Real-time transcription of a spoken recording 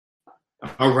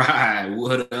All right.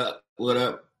 What up? What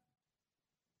up?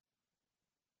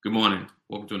 Good morning.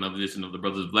 Welcome to another edition of the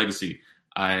Brothers of Legacy.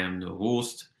 I am the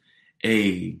host,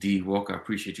 A.D. Walker. I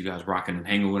appreciate you guys rocking and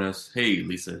hanging with us. Hey,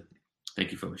 Lisa.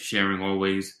 Thank you for sharing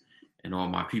always and all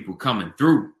my people coming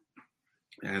through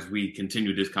as we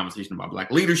continue this conversation about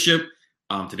Black leadership.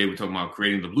 Today we're talking about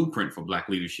creating the blueprint for Black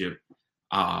leadership.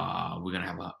 We're going to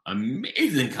have an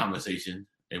amazing conversation.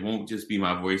 It won't just be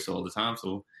my voice all the time,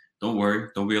 so don't worry.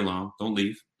 Don't be alarmed. Don't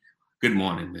leave. Good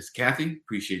morning, Miss Kathy.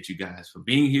 Appreciate you guys for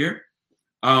being here.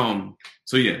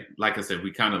 So yeah, like I said,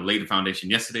 we kind of laid the foundation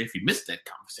yesterday. If you missed that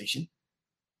conversation,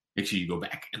 make sure you go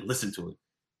back and listen to it,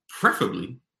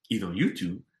 preferably either on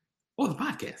YouTube or the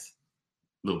podcast.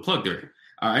 Little plug there.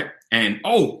 All right. And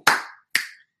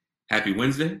happy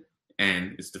Wednesday.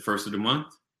 And it's the first of the month.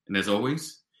 And as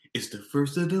always, it's the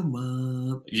first of the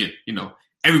month. Yeah,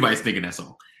 everybody's thinking that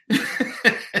song.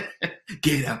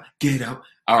 Get up, get up.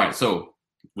 All right. So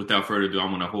without further ado, I'm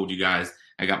going to hold you guys.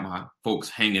 I got my folks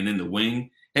hanging in the wing.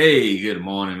 Hey, good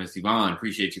morning, Miss Yvonne.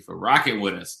 Appreciate you for rocking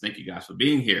with us. Thank you guys for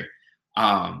being here.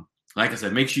 Like I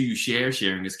said, make sure you share.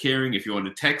 Sharing is caring. If you want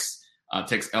to text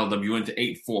LWN to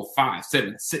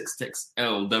 84576. Text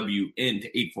LWN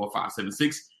to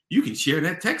 84576. You can share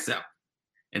that text out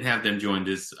and have them join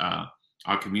this, our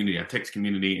community, our text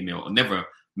community, and they'll never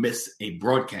miss a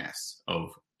broadcast of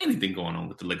anything going on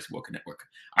with the Legacy Walker Network.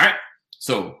 All right.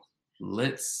 So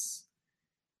let's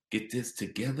get this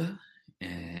together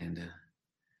and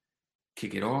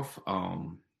kick it off.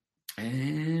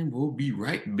 And we'll be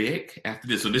right back after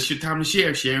this. So this is your time to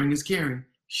share. Sharing is caring.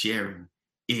 Sharing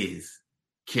is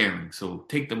caring. So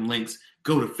take them links,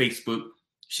 go to Facebook,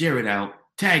 share it out,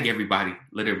 tag everybody,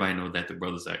 let everybody know that the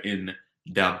brothers are in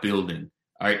the building.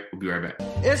 All right, we'll be right back.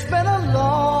 It's been a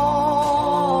long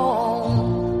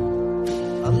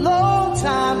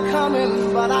time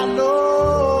coming, but I know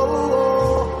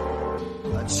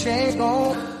a change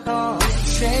gon' come,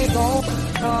 change gon'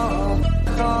 come.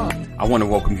 I want to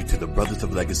welcome you to the Brothers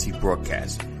of Legacy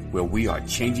broadcast, where we are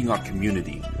changing our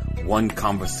community one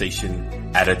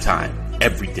conversation at a time,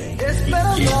 every day. It's been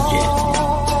a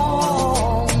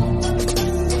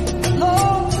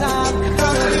long time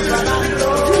coming, but I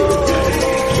know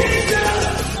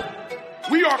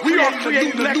we are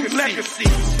creating a new legacy.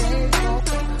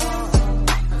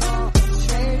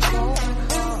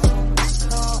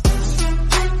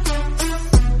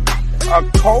 A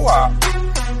co-op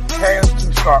has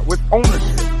to start with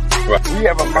ownership. Right. We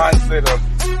have a mindset of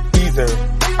either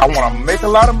I want to make a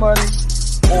lot of money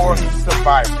or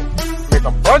survive. Make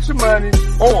a bunch of money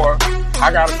or I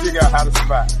got to figure out how to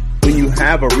survive. When you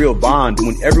have a real bond,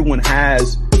 when everyone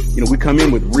has, we come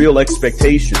in with real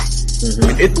expectations.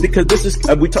 Mm-hmm. It's because this is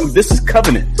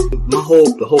covenant. The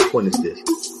whole point is this,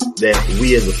 that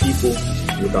we as a people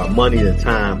with our money and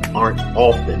time aren't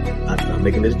often, I'm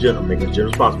making this general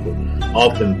as possible,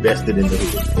 often vested in the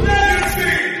hood.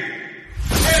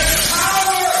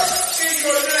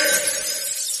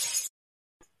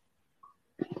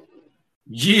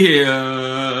 Yeah.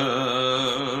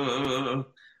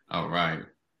 All right.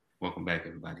 Welcome back,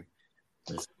 everybody.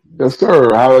 Yes, sir.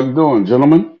 How are you doing,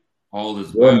 gentlemen? All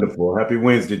is wonderful. Happy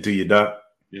Wednesday to you, Doc.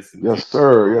 Yes,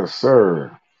 sir. Yes,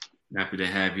 sir. Happy to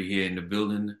have you here in the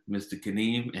building, Mr.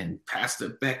 Kaneem, and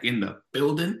Pastor Beck in the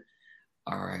building.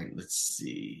 All right, let's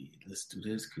see. Let's do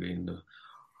this.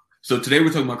 So today we're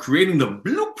talking about creating the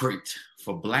blueprint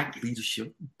for Black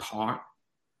leadership, part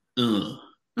or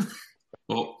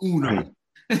uno.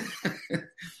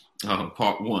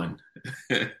 Part 1.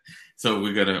 So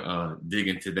we're gonna dig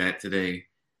into that today.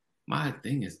 My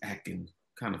thing is acting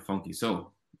kind of funky,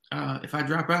 so if I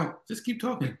drop out, just keep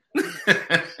talking.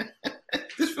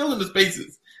 Just fill in the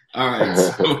spaces. All right.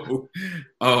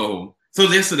 So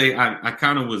yesterday I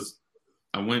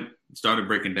started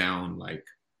breaking down like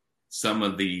some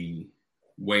of the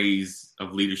ways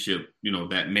of leadership,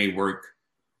 that may work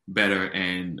better.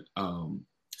 And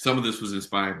some of this was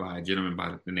inspired by a gentleman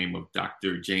by the name of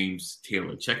Dr. James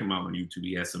Taylor. Check him out on YouTube.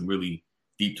 He has some really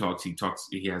deep talks.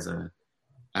 He has a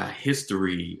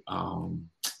history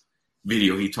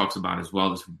video he talks about as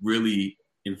well. It's really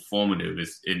informative.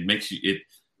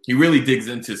 He really digs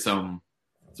into some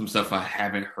stuff I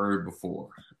haven't heard before.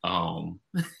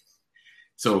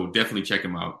 So definitely check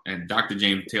him out. And Dr.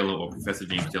 James Taylor or Professor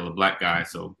James Taylor, Black guy.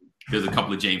 So there's a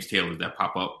couple of James Taylors that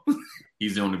pop up.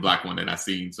 He's the only Black one that I've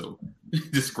seen. So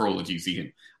just scroll until you see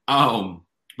him.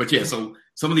 But yeah, so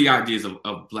some of the ideas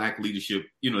of Black leadership,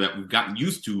 that we've gotten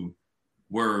used to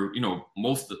were,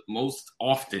 most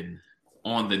often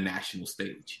on the national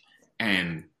stage.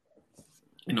 And,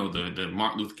 the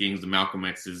Martin Luther Kings, the Malcolm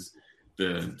X's,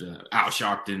 the Al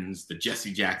Sharptons, the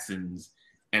Jesse Jacksons,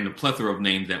 and the plethora of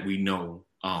names that we know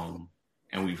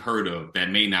and we've heard of that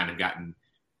may not have gotten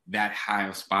that high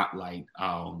of spotlight,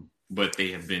 but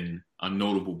they have been a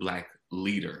notable Black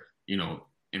leader, you know,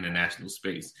 in the national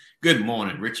space. Good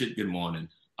morning, Richard. Good morning.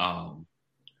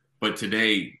 But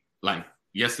today, like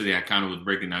yesterday, I kind of was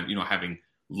breaking down, you know, having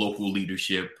local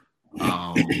leadership,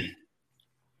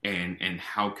 and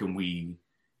how can we?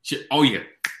 Oh yeah,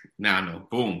 now I know.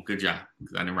 Boom, good job.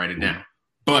 Because I didn't write it down,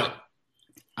 but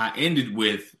I ended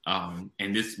with,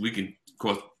 and this we can, of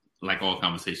course, like all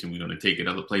conversation, we're going to take it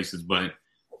other places. But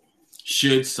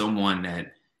should someone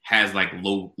that has like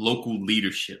local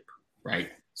leadership, right?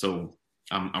 So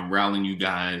I'm rallying you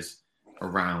guys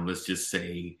around, let's just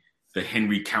say, the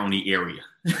Henry County area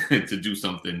to do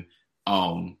something,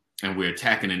 and we're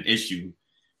attacking an issue.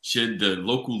 Should the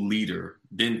local leader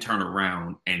then turn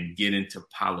around and get into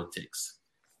politics?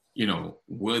 You know,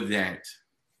 would that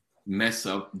mess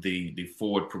up the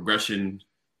forward progression,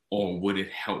 or would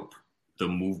it help the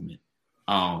movement?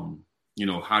 You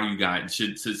know, how do you guys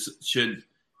should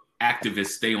activists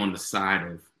stay on the side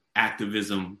of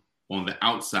activism on the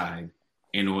outside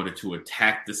in order to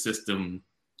attack the system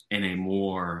in a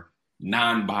more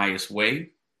non-biased way?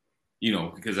 You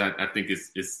know, because I think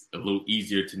it's a little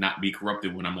easier to not be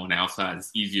corrupted when I'm on the outside.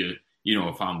 It's easier, you know,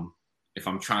 if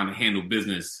I'm trying to handle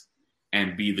business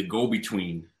and be the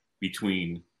go-between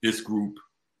between this group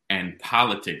and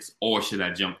politics, or should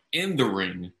I jump in the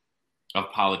ring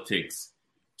of politics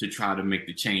to try to make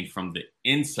the change from the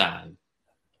inside?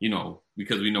 You know,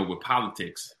 because we know with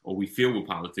politics, or we feel with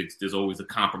politics, there's always a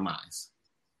compromise,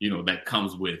 you know, that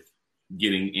comes with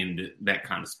getting into that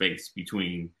kind of space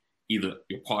between either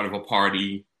you're part of a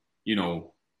party, you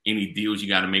know, any deals you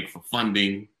got to make for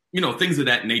funding, you know, things of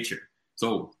that nature.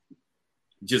 So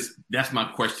just that's my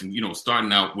question, you know,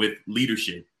 starting out with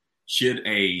leadership. Should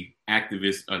a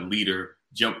activist, a leader,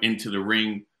 jump into the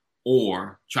ring,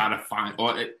 or try to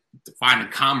find a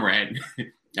comrade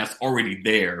that's already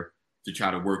there to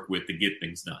try to work with to get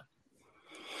things done?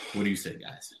 What do you say,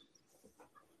 guys?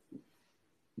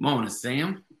 Morning,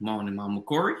 Sam. Morning, Mama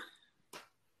Corey.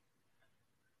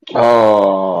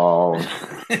 Oh,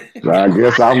 I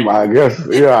guess,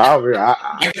 yeah.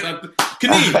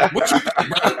 Kaneem, what you think,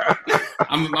 brother?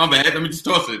 I'm bad. Let me just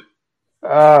toss it.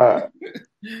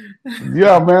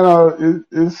 Yeah, man.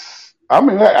 It's. I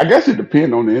mean, I guess it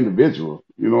depends on the individual.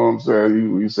 You know what I'm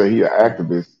saying? You say he an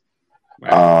activist,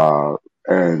 Right.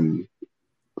 and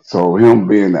so him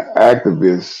being an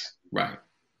activist, Right,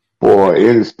 for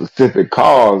any specific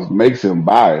cause makes him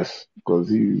biased because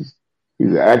he's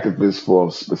an activist for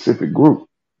a specific group.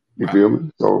 You right, feel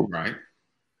me? So right.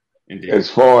 Indeed. as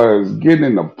far as getting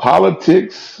into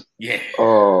politics, Yeah.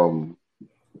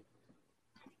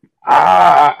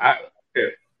 I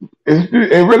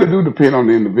it really do depend on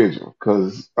the individual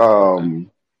because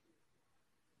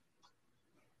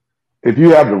if you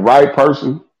have the right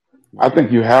person, I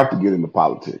think you have to get into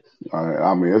politics.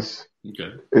 I mean, it's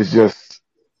just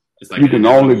It's like you an can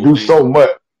only inevitable do thing. so much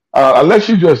unless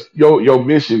you just your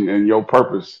mission and your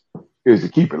purpose is to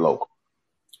keep it local.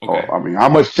 Okay. I mean, how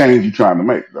much change you trying to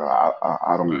make?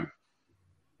 I don't. Right.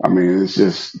 I mean, that's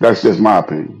just my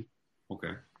opinion.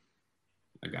 Okay.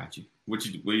 I got you. What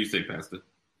do you say, Pastor?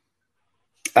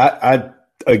 I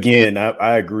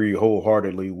agree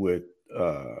wholeheartedly with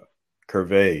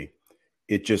Curvey.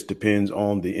 It just depends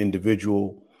on the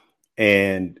individual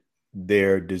and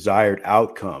their desired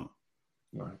outcome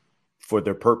for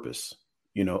their purpose.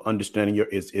 You know, understanding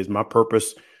is my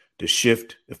purpose to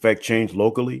shift, affect change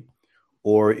locally,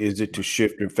 or is it to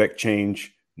shift, affect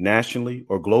change nationally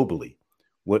or globally?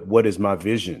 What is my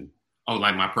vision? Oh,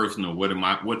 like my personal,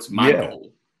 what's my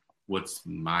goal? What's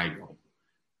my goal?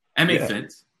 That makes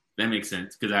sense. That makes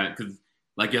sense. Because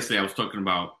like yesterday I was talking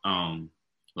about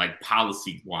like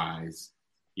policy wise,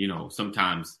 you know,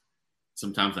 sometimes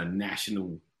a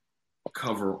national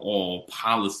cover all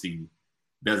policy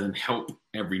doesn't help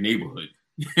every neighborhood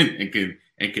and can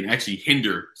actually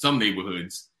hinder some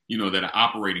neighborhoods, you know, that are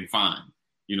operating fine.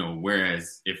 You know,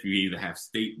 whereas if you either have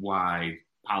statewide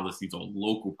policies or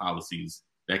local policies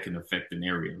that can affect an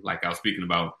area, like I was speaking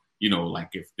about, you know, like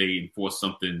if they enforce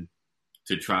something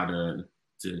to try to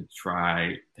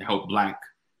help Black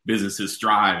businesses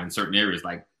thrive in certain areas,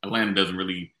 like Atlanta doesn't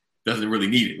really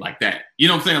need it like that. You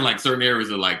know what I'm saying? Like certain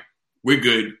areas are like, we're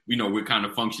good, you know, we're kind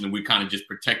of functioning, we're kind of just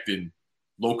protecting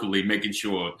locally, making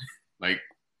sure like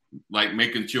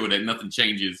making sure that nothing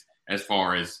changes as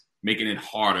far as making it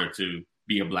harder to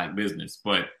be a Black business.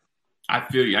 But I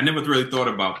feel you. I never really thought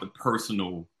about the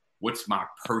personal, what's my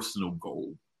personal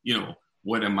goal? You know,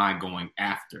 what am I going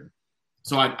after?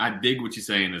 So I dig what you're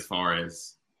saying as far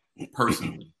as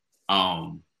personally.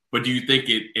 But do you think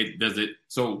it does it?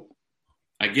 So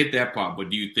I get that part, but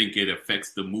do you think it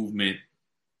affects the movement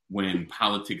when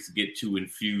politics get too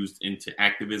infused into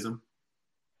activism?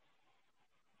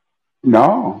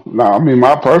 No, no. I mean,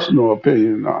 my personal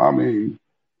opinion. I mean,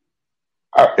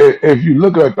 if you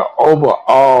look at the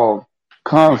overall Right,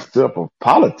 concept of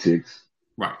politics,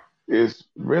 right, it's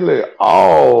really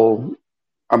all.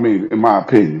 I mean, in my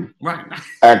opinion, right.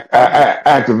 Yeah,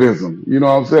 activism. You know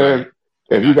what I'm right. saying?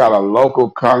 I If you got got you. a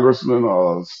local congressman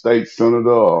or a state senator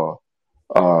or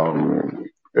um,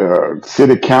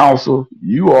 city council,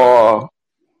 you Right, are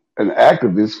an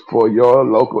activist for your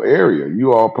local area.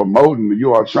 You are promoting.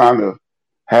 You are trying to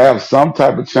have some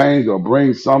type of change or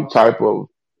bring some type of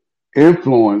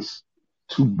influence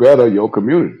to better your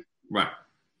community. right.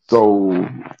 So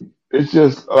it's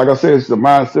just like I said, it's the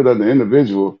mindset of the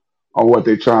individual on what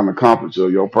they're trying to accomplish or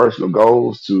your personal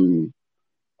goals to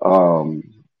um,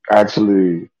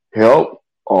 actually help,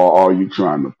 or are you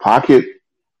trying to pocket?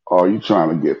 Are you trying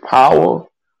to get power?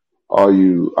 Are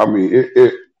you? I mean,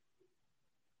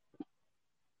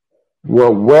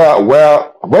 well,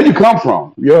 where you come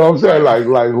from? You know what I'm saying?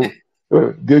 Right.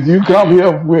 Did you I come got you.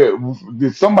 here with?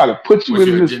 Did somebody put you What's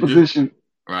in your this agenda? position?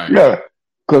 Right, Yeah,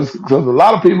 because a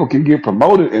lot of people can get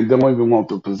promoted and don't even want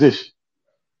the position,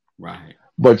 right.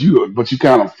 but you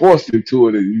kind of forced into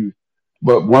it, and you.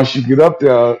 But once you get up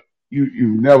there,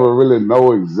 you never really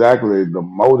know exactly the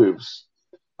motives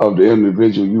of the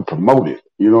individual you promoted.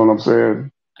 You know what I'm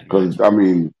saying? I got Because you. I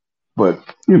mean, but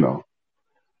you know.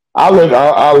 I'll No let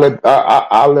doubt.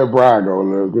 I'll let Brian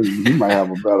go because he might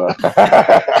have a better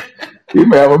he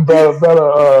may have a better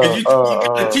Because you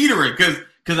got the teetering.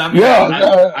 Because I mean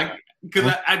yeah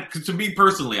cause to me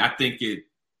personally, I think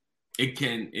it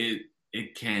can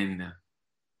it can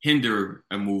hinder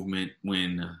a movement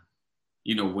when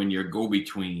when your go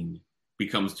between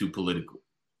becomes too political.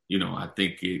 I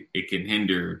think it can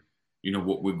hinder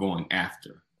what we're going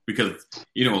after because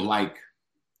like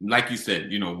you said,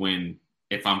 when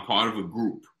if I'm part of a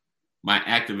group, my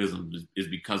activism is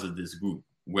because of this group,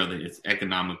 whether it's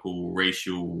economical,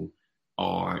 racial,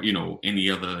 or any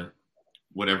other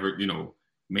whatever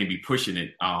maybe pushing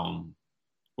it.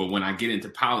 But when I get into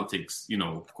politics,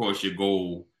 of course, your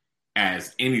goal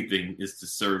as anything is to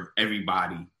serve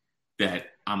everybody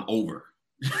that I'm over.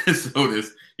 So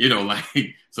this,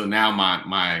 so now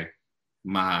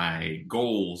my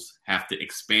goals have to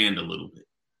expand a little bit.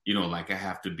 Like I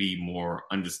have to be more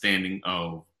understanding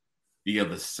of the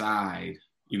other side.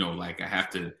 Like I have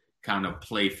to kind of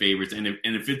play favorites. And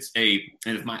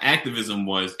if my activism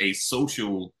was a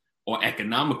social or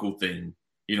economical thing,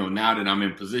 now that I'm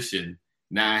in position,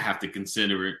 now I have to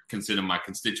consider my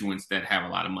constituents that have a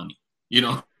lot of money.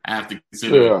 I have to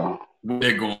consider yeah. what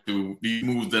they're going through, these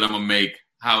moves that I'm gonna make,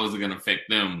 how is it gonna affect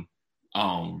them?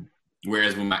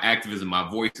 Whereas with my activism, my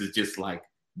voice is just like,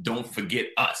 don't forget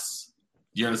us.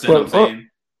 Do you understand what I'm But saying?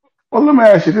 well, let me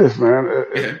ask you this, man,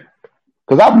 Yeah.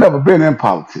 because I've never been in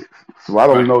politics, so I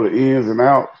don't Right. know the ins and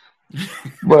outs.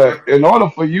 But in order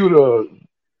for you to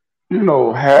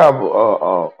have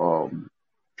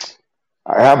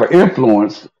an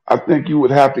influence, I think you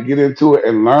would have to get into it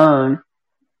and learn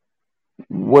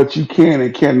what you can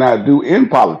and cannot do in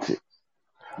politics.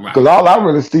 Right. Because all I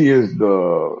really see is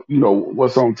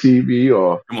what's on TV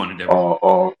Come on, Deborah. or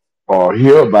or or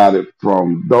hear about it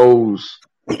from those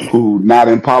who not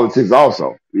in politics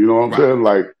also. You know what I'm Right. saying?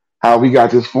 Like how we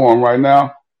got this forum right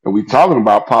now and we talking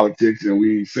about politics and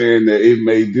we saying that it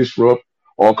may disrupt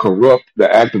or corrupt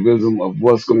the activism of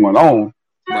what's going on.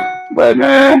 Right. But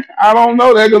man, I don't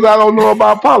know that because I don't know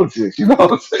about politics. You know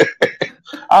what I'm saying?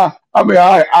 I mean,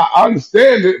 I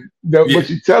understand it that Yeah. what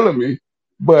you're telling me,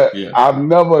 but Yeah. I've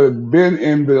never been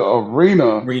in the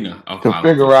arena Arena of to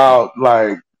figure politics. out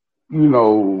like,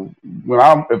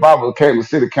 if I became a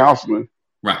city councilman,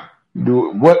 Right.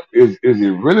 what is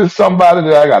it really somebody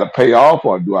that I got to pay off,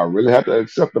 or do I really have to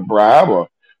accept a bribe, or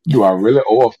do I really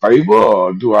owe a favor,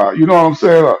 or do I, you know what I'm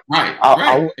saying? Right. I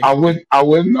Right. I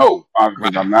wouldn't know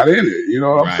because I'm Right. not in it. You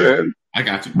know what I'm Right. saying? I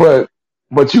got you. But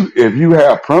if you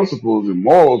have principles and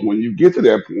morals when you get to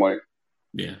that point,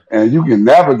 Yeah. and you can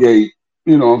navigate,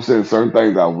 you know what I'm saying, certain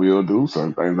things I will do,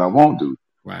 certain things I won't do.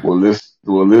 Right. Will this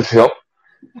help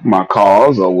my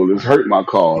cause or will this Right. hurt my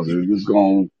cause? Is this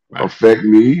going to Right. affect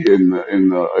me in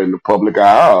the public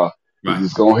eye, or is Right.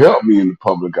 this going to help me in the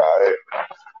public eye?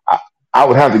 I, I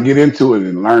would have to get into it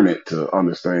and learn it to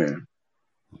understand.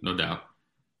 No doubt.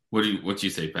 What you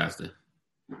say, Pastor?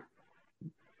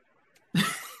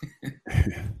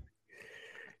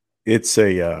 It's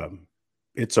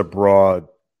a broad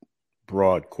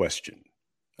question.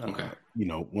 Okay.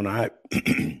 When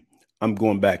I'm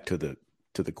going back to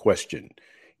the question,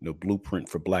 blueprint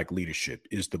for Black leadership?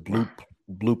 Is the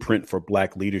blueprint for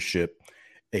Black leadership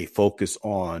a focus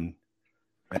on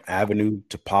an avenue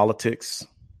to politics,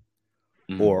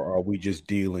 or are we just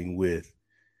dealing with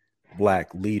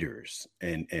Black leaders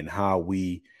and how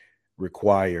we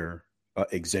require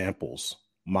examples,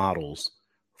 models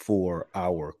for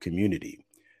our community?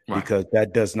 Because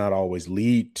that does not always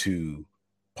lead to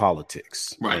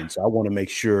politics. And so I want to make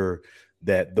sure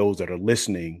that those that are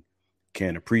listening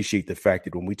can appreciate the fact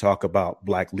that when we talk about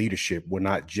Black leadership, we're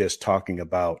not just talking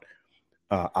about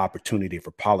opportunity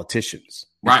for politicians.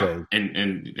 Right.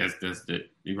 And that's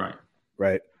you're right.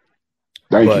 Right.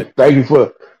 Thank you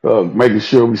for making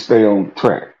sure we stay on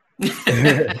track.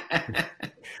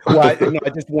 Well,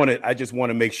 I just want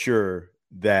to make sure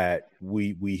that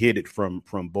we hit it from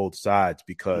both sides,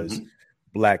 because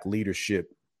Black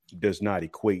leadership does not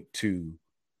equate to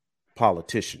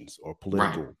politicians or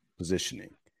political positioning.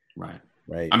 Right.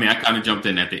 I mean, I kind of jumped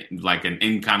in at the like an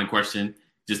in kind of question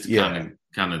just to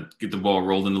kind of get the ball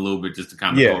rolling a little bit, just to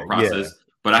kind of go process.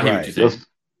 But I hear what you're saying.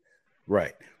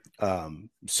 Right.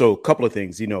 So a couple of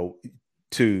things, to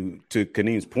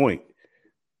Kaneem's point,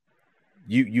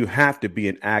 you have to be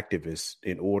an activist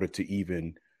in order to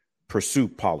even pursue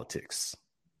politics.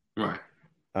 Right.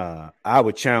 I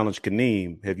would challenge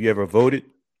Kaneem. Have you ever voted?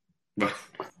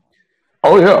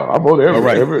 Oh yeah, I vote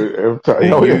every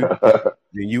time.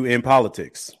 Then you in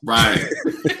politics. Right.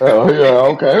 Oh yeah,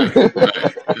 okay.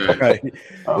 Right.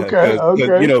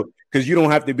 Okay. Because you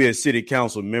don't have to be a city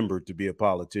council member to be a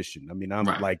politician. I mean, I'm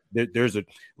like,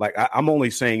 I'm only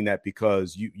saying that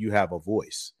because you have a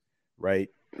voice, right?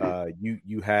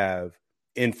 You have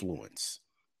influence,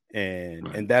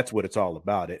 and that's what it's all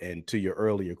about. And to your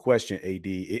earlier question, AD,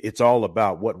 it's all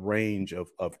about what range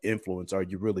of influence are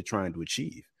you really trying to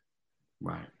achieve?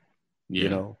 Right.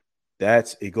 Yeah.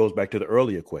 It goes back to the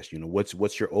earlier question.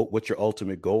 What's your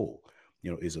ultimate goal?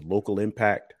 Is it local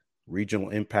impact, regional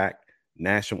impact,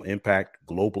 national impact,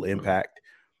 global impact?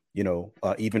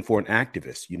 Even for an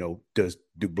activist,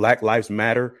 do Black Lives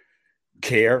Matter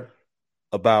care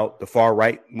about the far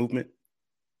right movement?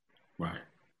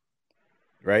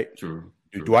 Right. True.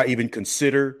 Do I even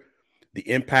consider the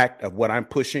impact of what I'm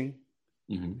pushing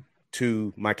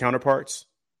to my counterparts?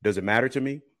 Does it matter to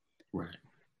me? Right.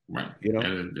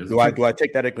 Do I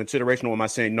take that into consideration, or am I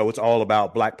saying no, it's all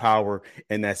about Black power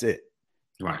and that's it?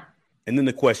 Right. And then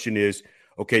the question is,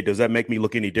 okay, does that make me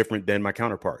look any different than my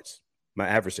counterparts, my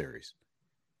adversaries?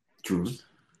 True.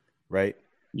 Right.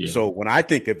 Yeah. So when I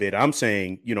think of it, I'm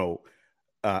saying,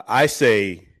 I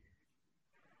say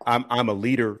I'm a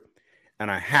leader and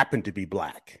I happen to be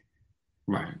Black.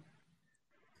 Right.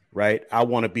 Right. I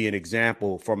want to be an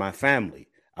example for my family.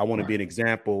 I want to be an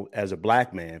example as a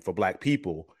Black man for Black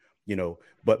people,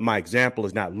 but my example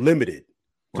is not limited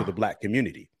to the Black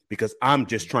community, because I'm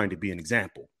just trying to be an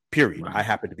example, period. I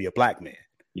happen to be a Black man.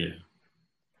 Yeah.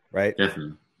 Right.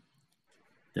 Definitely.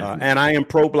 And I am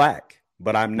pro-Black,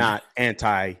 but I'm not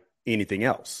anti anything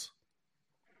else.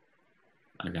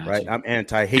 I got right. you. I'm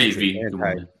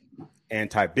anti-hatred,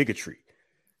 anti-bigotry.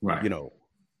 Right.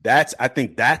 I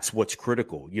think that's what's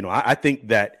critical. I think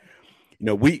that,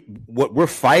 what we're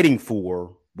fighting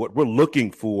for, what we're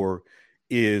looking for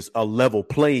is a level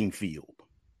playing field.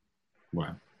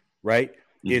 Right. Right.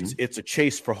 It's a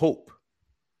chase for hope.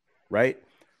 Right.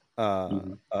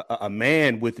 A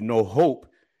man with no hope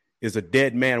is a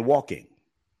dead man walking.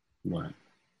 Right.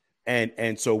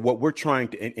 And so what we're trying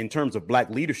to, in terms of Black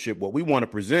leadership, what we want to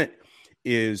present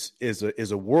is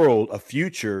a world, a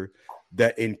future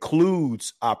that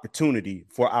includes opportunity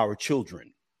for our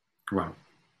children. Right.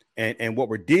 And what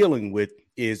we're dealing with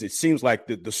is, it seems like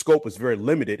the scope is very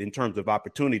limited in terms of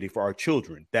opportunity for our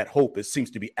children. That hope seems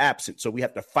to be absent. So we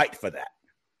have to fight for that.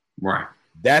 Right.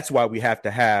 That's why we have to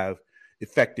have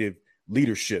effective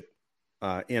leadership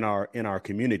in our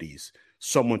communities,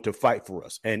 someone to fight for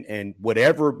us. And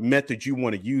whatever method you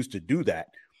want to use to do that,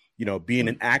 being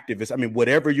an activist, I mean,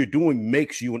 whatever you're doing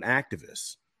makes you an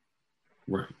activist.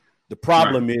 Right. The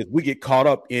problem is we get caught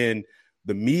up in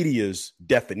the media's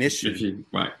definition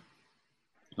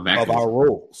of our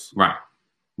roles. Right.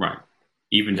 Right.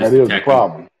 Even just that is the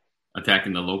problem.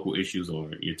 Attacking the local issues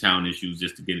or your town issues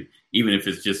just to get it, even if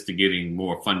it's just to getting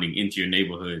more funding into your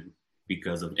neighborhood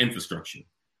because of infrastructure.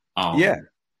 I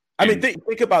mean,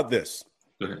 think about this.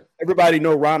 Go ahead. Everybody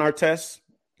know Ron Artest,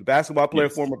 the basketball player,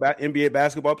 former NBA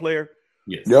basketball player.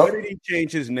 Yes. Yep. What did he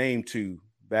change his name to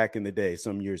back in the day,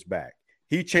 some years back?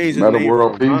 He changed his Meta name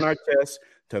World from Ron Peace Artest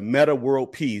to Meta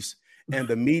World Peace, and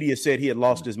the media said he had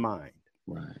lost his mind.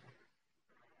 Right.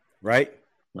 Right?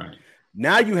 Right.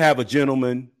 Now you have a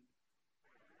gentleman,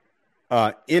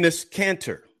 Enes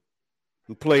Kanter,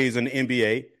 who plays in the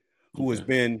NBA, who has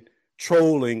been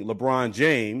trolling LeBron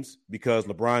James because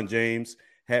LeBron James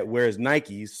wears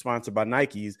Nikes, sponsored by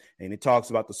Nikes, and he talks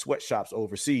about the sweatshops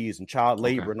overseas and child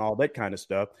labor and all that kind of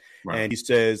stuff. Right. And he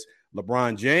says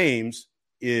LeBron James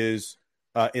is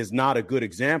not a good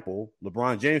example.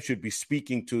 LeBron James should be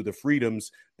speaking to the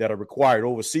freedoms that are required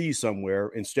overseas somewhere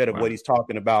instead of what he's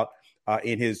talking about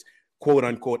in his quote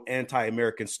unquote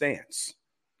anti-American stance.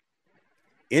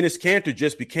 Enes Kanter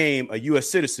just became a U.S.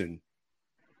 citizen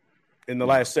in the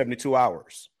last 72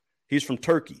 hours. He's from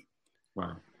Turkey.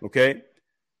 Wow. Okay.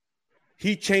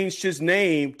 He changed his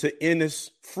name to Enes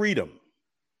Freedom.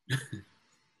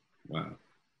 Wow.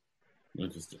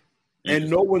 Interesting. And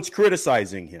no one's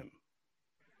criticizing him.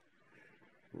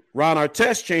 Ron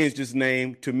Artest changed his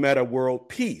name to Meta World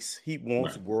Peace. He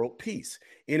wants world peace.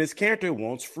 Enes Kanter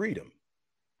wants freedom.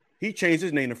 He changed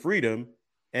his name to Freedom.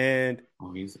 And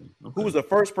who was the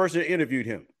first person that interviewed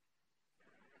him?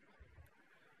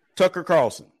 Tucker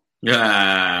Carlson.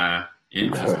 Yeah,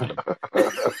 interesting.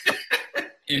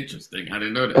 Interesting. I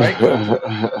didn't know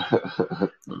that.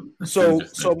 Right?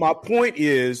 So my point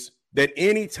is that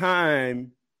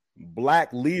anytime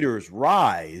Black leaders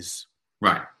rise,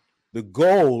 right, the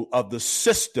goal of the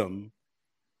system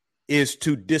is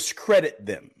to discredit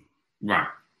them. Right.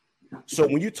 So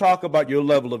when you talk about your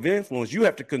level of influence, you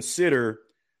have to consider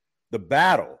the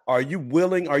battle. Are you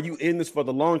willing? Are you in this for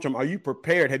the long term? Are you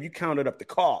prepared? Have you counted up the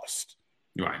cost?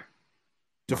 Right.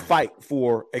 To fight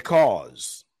for a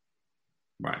cause.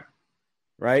 Right.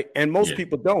 Right. And most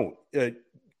people don't.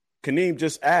 Kaneem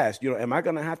just asked, am I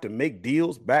going to have to make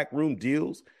deals, backroom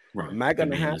deals? Right. Am I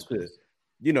going to have to,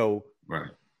 right.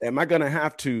 Am I going to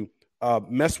have to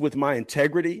mess with my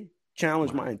integrity,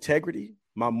 challenge my integrity,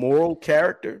 my moral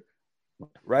character,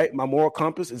 right? My moral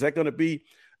compass? Is that going to be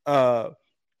a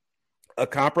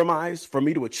compromise for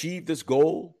me to achieve this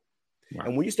goal? Right.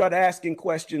 And when you start asking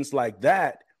questions like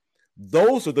that,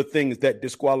 those are the things that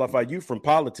disqualify you from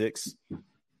politics.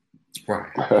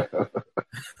 Right.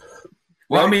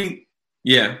 Well, I mean,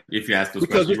 yeah, if you ask those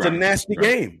because questions, it's a nasty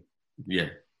game. Yeah.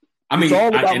 I mean, it's all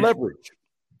about leverage.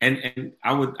 And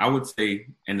I would say,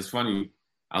 and it's funny,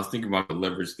 I was thinking about the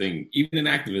leverage thing, even in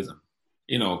activism,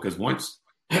 because once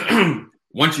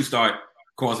you start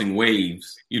causing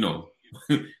waves,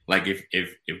 like if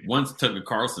once Tucker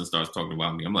Carlson starts talking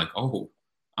about me, I'm like, oh,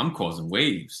 I'm causing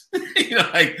waves.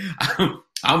 Like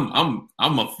I'm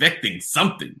affecting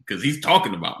something because he's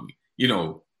talking about me.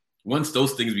 Once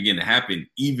those things begin to happen,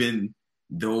 even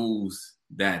those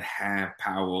that have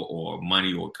power or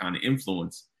money or kind of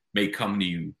influence may come to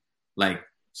you like,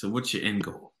 so what's your end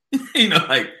goal?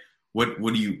 Like what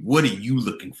are you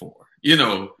looking for?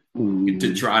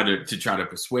 To try to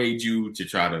persuade you, to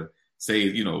try to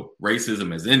say,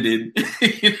 racism has ended.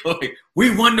 Like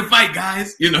we won the fight,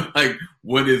 guys. Like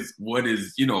what is,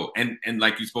 and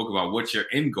like you spoke about, what's your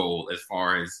end goal as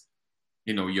far as,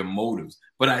 your motives.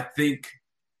 But I think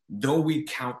though we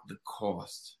count the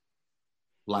cost,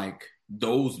 like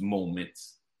those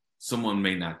moments, someone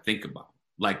may not think about,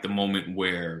 like the moment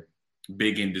where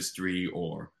big industry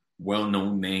or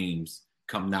well-known names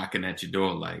come knocking at your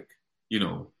door, like,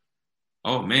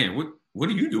 oh man, what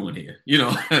are you doing here?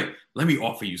 Like, let me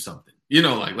offer you something,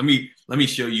 like, let me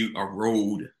show you a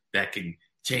road that can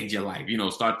change your life,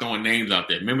 start throwing names out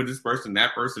there. Remember this person,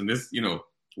 that person, this,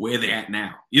 where they at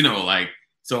now, like,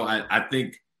 so I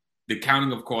think the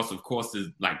counting of course is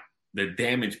like the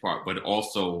damage part, but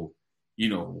also,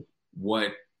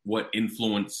 what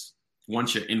influence,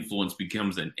 once your influence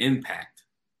becomes an impact,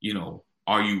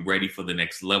 are you ready for the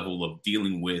next level of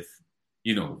dealing with,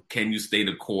 can you stay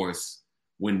the course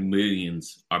when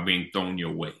millions are being thrown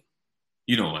your way?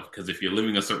 Because if you're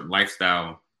living a certain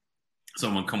lifestyle,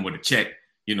 someone come with a check,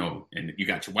 and you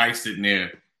got your wife sitting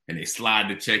there and they slide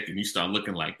the check and you start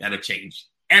looking like that'll change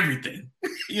everything,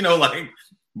 like,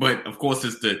 but of course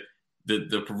it's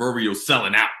the proverbial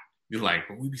selling out. You're like,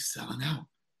 but we be selling out,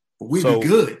 but we be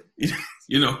good,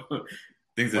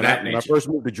 things of that nature. When I first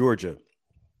moved to Georgia,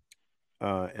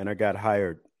 and I got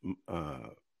hired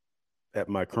at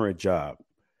my current job,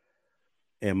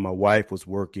 and my wife was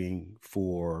working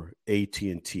for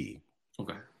AT&T.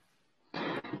 Okay.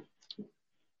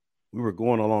 We were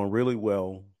going along really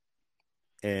well,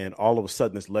 and all of a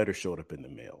sudden this letter showed up in the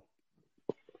mail.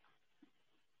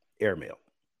 Airmail.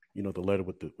 The letter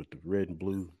with the red and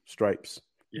blue stripes.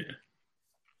 Yeah.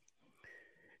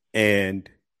 And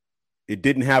it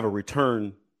didn't have a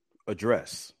return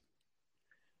address.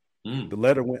 The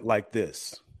letter went like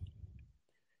this: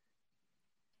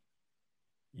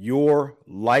 your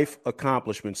life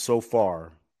accomplishments so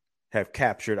far have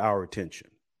captured our attention.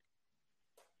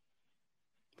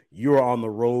 You're on the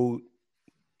road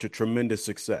to tremendous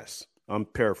success. I'm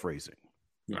paraphrasing.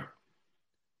 Right.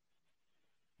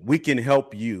 We can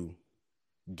help you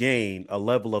gain a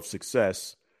level of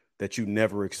success that you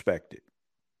never expected.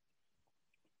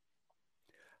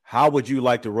 How would you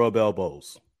like to rub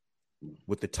elbows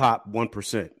with the top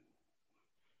 1%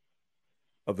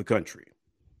 of the country?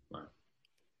 Right.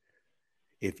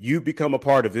 If you become a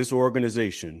part of this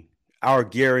organization, our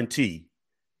guarantee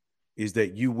is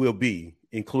that you will be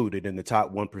included in the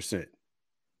top 1%.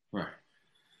 Right.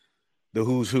 The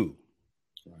who's who.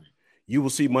 Right. You will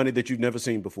see money that you've never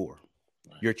seen before.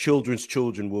 Right. Your children's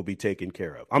children will be taken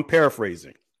care of. I'm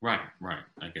paraphrasing. Right.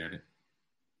 I get it.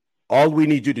 All we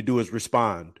need you to do is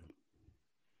respond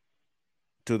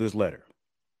to this letter.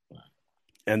 Right.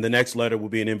 And the next letter will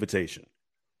be an invitation.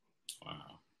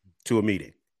 Wow. To a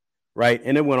meeting. Right.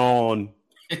 And it went on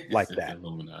like that.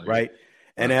 Right.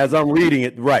 And as I'm reading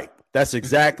it, right, that's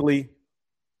exactly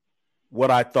what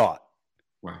I thought.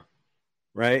 Right.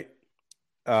 Right.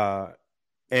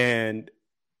 And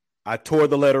I tore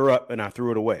the letter up and I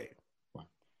threw it away. Right.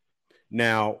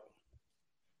 Now,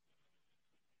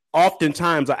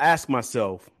 oftentimes I ask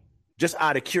myself, just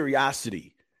out of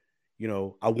curiosity,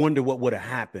 I wonder what would have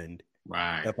happened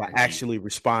if I actually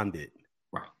responded.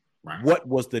 Right. What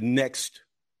was the next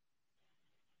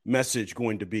message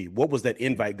going to be? What was that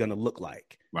invite going to look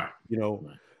like? Right. Right.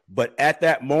 But at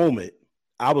that moment,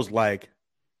 I was like,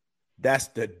 that's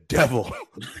the devil.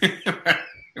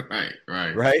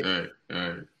 Right.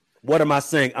 What am I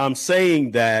saying? I'm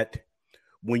saying that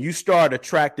when you start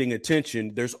attracting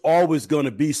attention, there's always going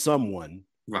to be someone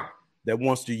that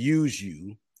wants to use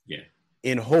you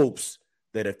in hopes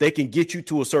that if they can get you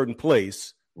to a certain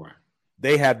place,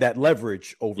 they have that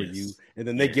leverage over you, and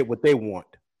then they get what they want.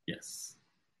 Yes,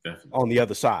 definitely. On the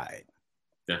other side.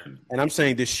 Definitely. And I'm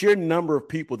saying the sheer number of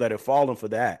people that have fallen for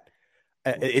that,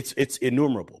 it's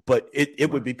innumerable, but it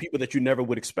would be people that you never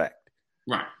would expect.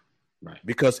 Right.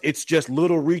 Because it's just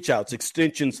little reach outs,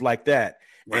 extensions like that.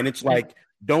 Right. And it's like,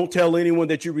 don't tell anyone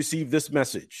that you received this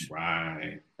message.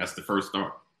 Right. That's the first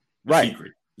start. The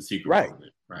secret. Right. Of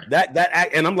it. Right. That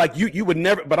and I'm like, you would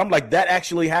never, but I'm like, that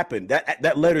actually happened.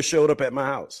 That letter showed up at my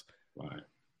house. Right.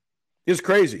 It's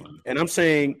crazy. Right. And I'm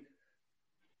saying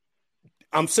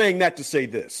that to say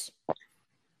this.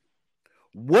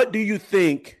 What do you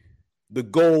think the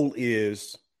goal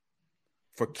is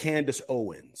for Candace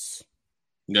Owens?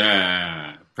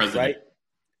 Yeah, president.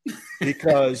 Right?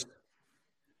 Because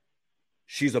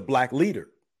she's a black leader.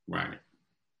 Right.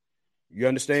 You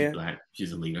understand? She's black.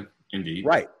 She's a leader, indeed.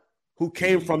 Right. Who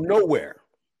came from nowhere.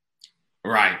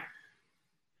 Right.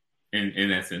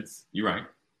 In essence, you're right.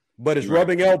 But is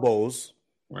rubbing elbows.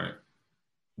 Right.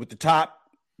 With the top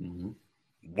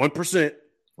 1%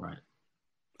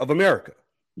 of America.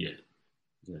 Yeah.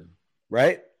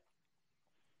 Right?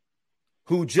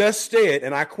 Who just said,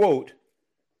 and I quote,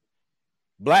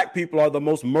 black people are the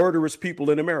most murderous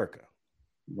people in America.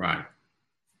 Right.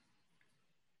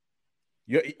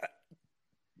 You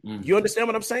understand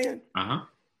what I'm saying? Uh-huh.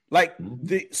 Like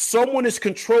someone is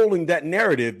controlling that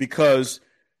narrative because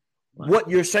what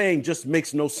you're saying just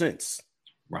makes no sense.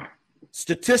 Right.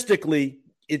 Statistically,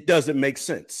 it doesn't make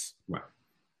sense.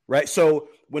 Right. So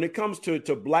when it comes to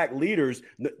black leaders,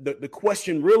 the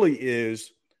question really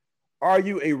is, are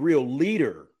you a real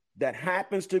leader that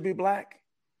happens to be black?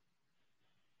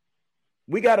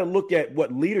 We got to look at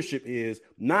what leadership is,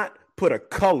 not put a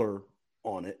color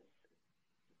on it.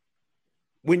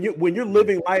 When you're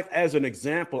living life as an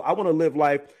example, I want to live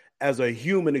life as a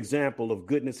human example of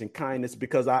goodness and kindness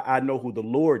because I know who the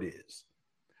Lord is.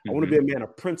 I want to be a man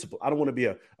of principle. I don't want to be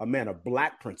a man of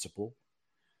black principle.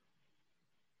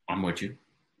 I'm with you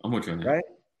on that. Right?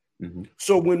 Mm-hmm.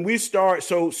 So when we start,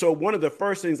 so one of the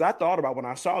first things I thought about when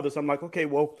I saw this, I'm like, okay,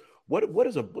 well, what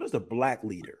is a black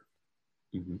leader?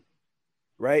 Mm-hmm.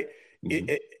 Right?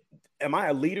 Mm-hmm. Am I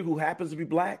a leader who happens to be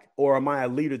black, or am I a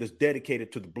leader that's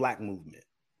dedicated to the black movement?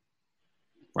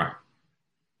 Right.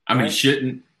 I mean,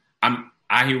 shouldn't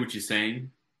I hear what you're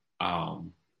saying.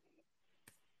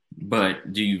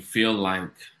 But do you feel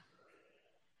like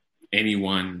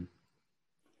anyone,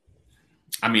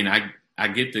 I mean, I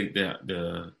get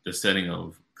the setting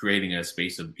of creating a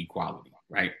space of equality,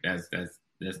 right? That's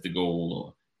the goal,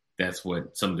 or that's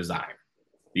what some desire,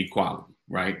 equality,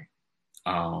 right?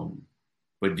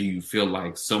 But do you feel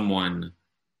like someone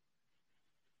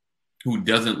who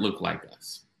doesn't look like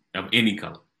us, of any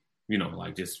color,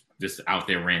 like just out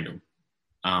there random,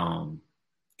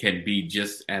 can be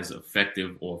just as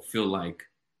effective or feel like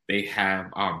they have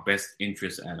our best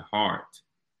interests at heart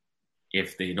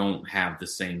if they don't have the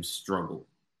same struggle?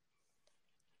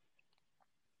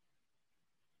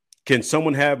 Can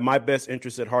someone have my best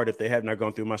interest at heart if they have not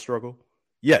gone through my struggle?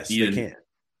 Yes, they can.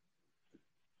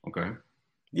 Okay.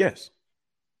 Yes.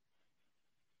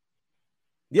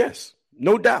 Yes,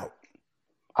 no doubt.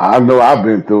 I know I've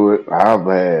been through it. I've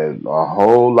had a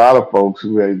whole lot of folks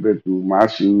who ain't been through my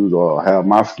shoes or have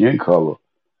my skin color.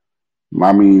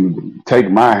 I mean,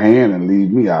 take my hand and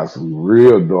lead me out some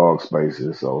real dark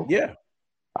spaces. So Yeah.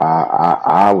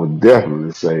 I would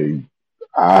definitely say,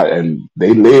 and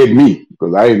they led me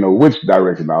because I didn't know which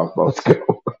direction I was supposed to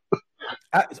go.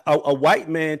 A white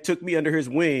man took me under his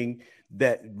wing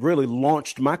that really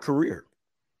launched my career.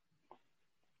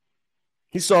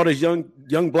 He saw this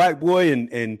young black boy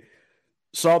and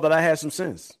saw that I had some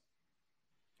sense.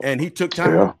 And he took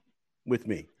time with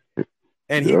me.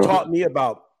 And he taught me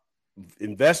about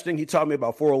investing. He taught me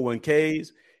about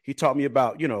 401ks. He taught me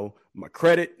about, my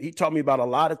credit. He taught me about a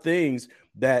lot of things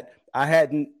that I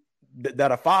hadn't,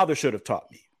 that a father should have taught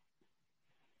me.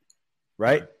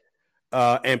 Right.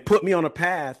 And put me on a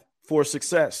path for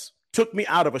success. Took me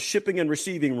out of a shipping and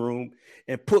receiving room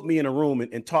and put me in a room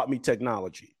and taught me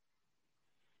technology.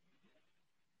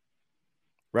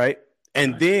 Right.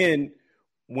 And then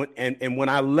when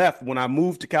I left, when I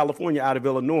moved to California out of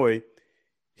Illinois,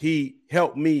 he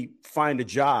helped me find a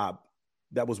job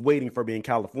that was waiting for me in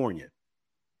California.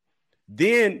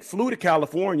 Then flew to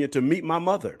California to meet my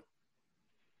mother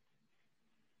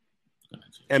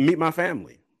and meet my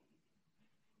family.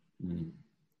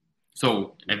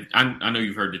 So I know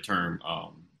you've heard the term,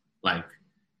 like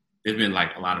there's been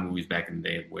like a lot of movies back in the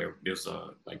day where there's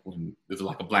when there's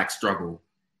like a black struggle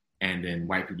and then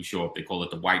white people show up, they call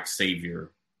it the white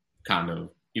savior kind of,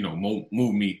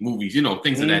 movies,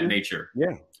 things of that nature.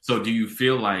 Yeah. So do you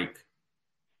feel like,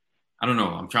 I don't know,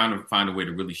 I'm trying to find a way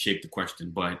to really shape the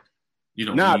question, but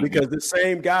because the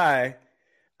same guy,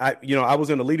 I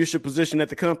was in a leadership position at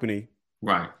the company.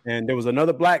 Right. And there was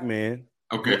another black man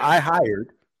who I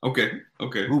hired. Okay.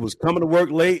 Who was coming to work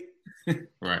late.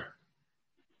 Right.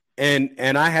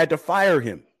 And I had to fire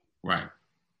him. Right.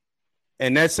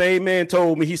 And that same man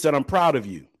told me, he said, "I'm proud of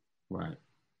you. Right.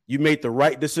 You made the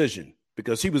right decision,"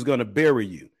 because he was going to bury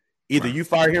you. Either you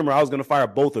fire him or I was going to fire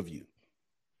both of you.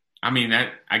 I mean,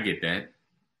 I get that.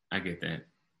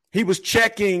 He was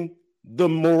checking the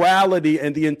morality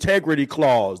and the integrity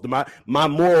clause, my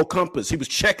moral compass. He was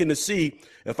checking to see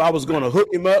if I was going to hook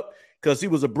him up because he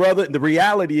was a brother. And the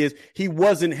reality is he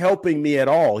wasn't helping me at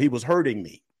all. He was hurting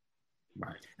me.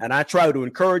 Right. And I tried to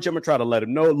encourage him and try to let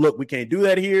him know, look, we can't do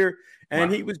that here. And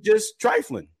he was just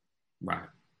trifling. Right.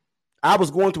 I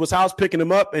was going to his house, picking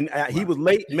him up, and he was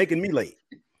late, making me late.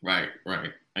 Right.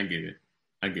 I get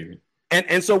it.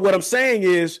 And so what I'm saying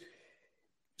is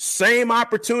same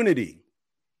opportunity,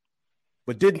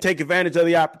 but didn't take advantage of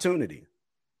the opportunity.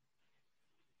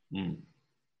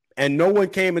 And no one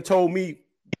came and told me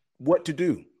what to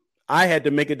do. I had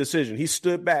to make a decision. He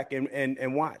stood back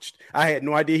and watched. I had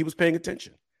no idea he was paying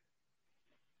attention.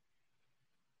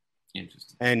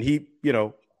 Interesting. And he,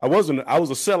 I was a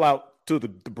sellout to the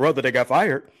brother that got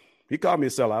fired. He called me a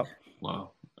sellout.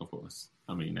 Well, of course.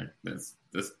 I mean, that's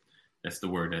the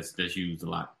word that's used a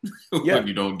lot Yeah. when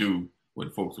you don't do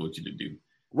what folks want you to do.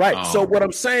 Right. So what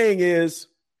I'm saying is,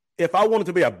 if I wanted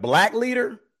to be a black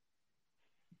leader,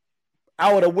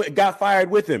 I would have got fired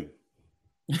with him.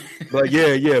 But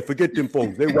yeah, forget them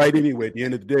folks. They're right anyway at the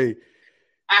end of the day.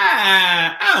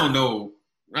 I don't know.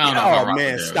 Oh,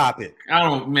 man, stop it.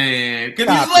 Because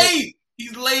he's late.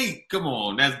 He's late. Come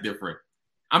on, that's different.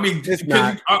 I mean, because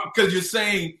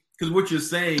what you're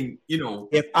saying,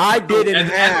 if I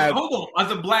didn't hold on,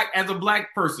 as a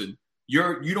black person,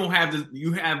 you don't have this.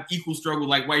 You have equal struggle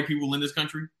like white people in this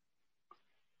country.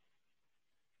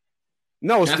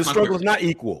 No, the struggle is not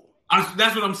equal.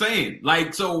 That's what I'm saying.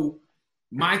 Like, so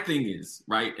my thing is,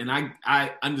 right, and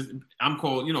I'm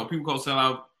called, people call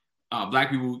sellout.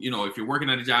 Black people, if you're working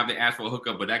at a job, they ask for a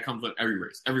hookup, but that comes with every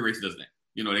race. Every race does that.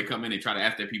 They come in, they try to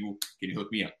ask their people, "Can you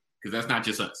hook me up?" Because that's not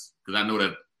just us. Because I know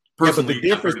that personally.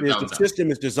 Yeah, but the difference is the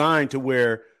system is designed to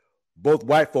where both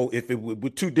white folk, if it were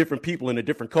two different people in a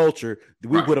different culture,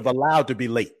 we would have allowed to be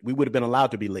late. We would have been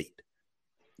allowed to be late.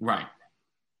 Right.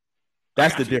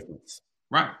 That's the difference.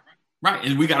 Right.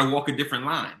 And we got to walk a different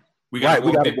line. We got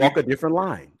to walk a different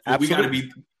line. We got to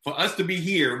be, for us to be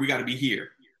here, we got to be here.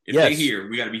 If they're here,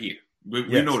 we got to be here.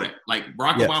 We know that. Like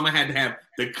Barack Obama had to have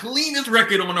the cleanest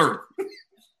record on earth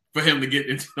for him to get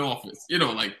into the office.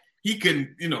 Like he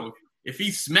couldn't, if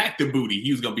he smacked the booty,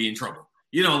 he was going to be in trouble.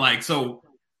 So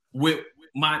with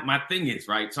my thing is,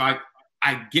 right. So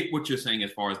I get what you're saying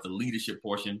as far as the leadership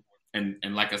portion. And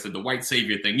like I said, the white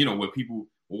savior thing, where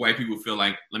white people feel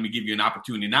like, let me give you an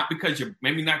opportunity, not because you're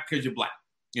black,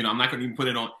 You know, I'm not going to even put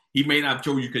it on. He may not have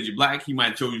chose you because you're black. He might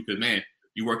have chose you because, man,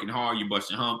 you're working hard, you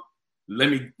busting hump. Let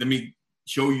me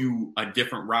show you a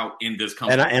different route in this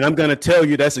company. And I'm going to tell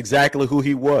you that's exactly who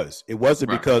he was. It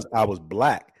wasn't Right. because I was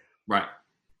black. Right.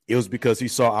 It was because he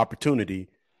saw opportunity.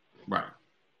 Right.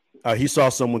 He saw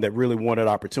someone that really wanted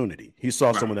opportunity. He saw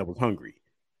Right. someone that was hungry.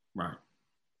 Right.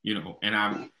 You know,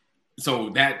 and so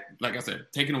that, like I said,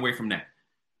 taken away from that,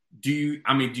 do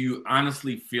you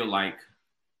honestly feel like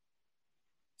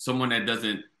someone that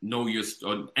doesn't know your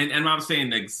story, and I'm not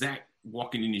saying the exact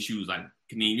walking in your shoes, like,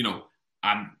 you know,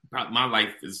 my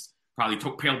life is probably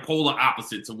polar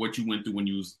opposites of what you went through when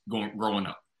you was growing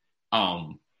up.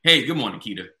 Hey, good morning,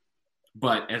 Keita.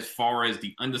 But as far as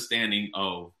the understanding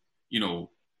of, you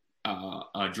know,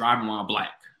 driving while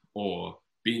black, or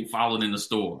being followed in the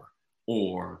store,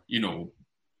 or, you know,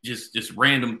 just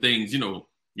random things, you know,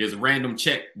 there's a random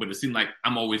check, but it seems like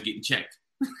I'm always getting checked.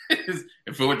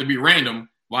 And for it to be random,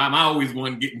 why am I always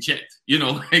one getting checked? You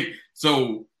know, like,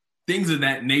 so things of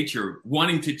that nature,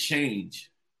 wanting to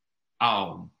change.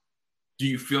 Do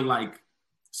you feel like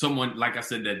someone, like I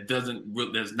said, that does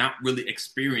not really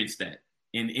experience that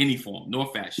in any form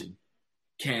nor fashion,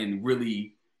 can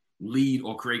really lead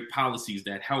or create policies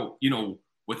that help, you know,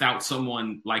 without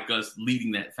someone like us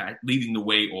leading the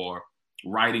way, or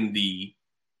writing the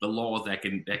laws that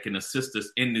can assist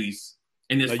us in this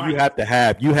fight?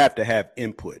 You have to have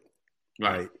input,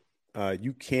 right?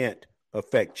 You can't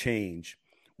affect change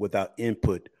without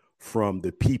input from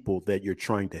the people that you're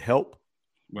trying to help.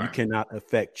 Right. You cannot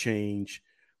affect change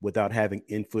without having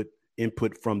input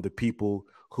from the people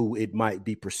who it might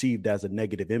be perceived as a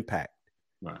negative impact.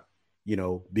 Right. You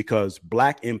know, because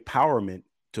black empowerment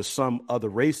to some other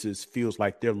races feels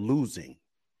like they're losing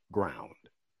ground.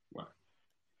 Right.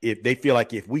 If they feel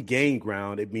like if we gain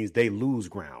ground, it means they lose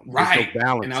ground. Right. No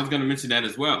balance. And I was going to mention that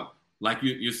as well. Like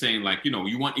you're saying, like, you know,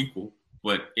 you want equal,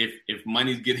 but if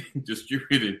money's getting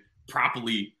distributed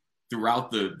properly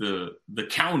throughout the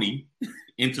county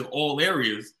into all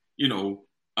areas, you know,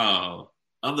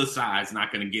 other side's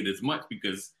not going to get as much,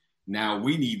 because now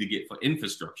we need to get for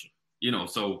infrastructure, you know.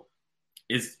 So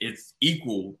it's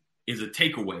equal is a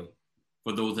takeaway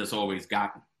for those that's always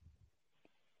gotten,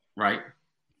 right?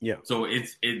 Yeah. So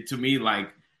it to me, like,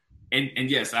 and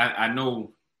yes, I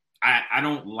know I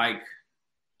don't like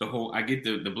the whole, I get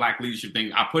the black leadership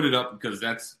thing. I put it up because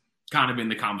that's kind of in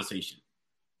the conversation,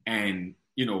 and,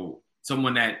 you know,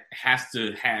 someone that has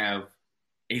to have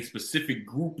a specific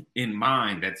group in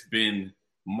mind that's been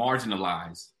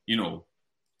marginalized, you know.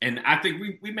 And I think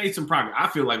we made some progress. I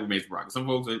feel like we made some progress. Some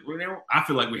folks, I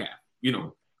feel like we have, you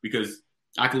know, because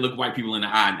I can look white people in the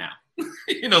eye now.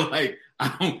 You know, like,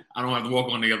 I don't have to walk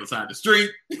on the other side of the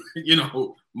street. You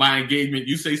know, my engagement,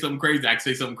 you say something crazy, I can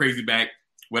say something crazy back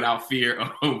without fear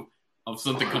of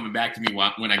something coming back to me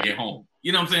when I get home.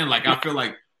 You know what I'm saying? Like, I feel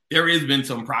like there has been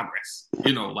some progress,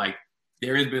 you know, like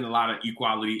there has been a lot of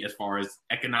equality as far as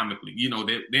economically. You know,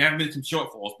 there have been some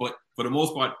shortfalls, but for the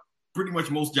most part, pretty much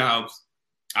most jobs,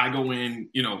 I go in,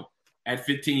 you know, at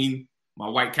 15, my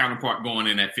white counterpart going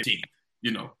in at 15,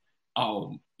 you know.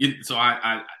 So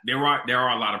there are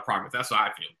a lot of progress. That's how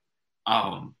I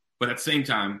feel. But at the same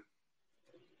time,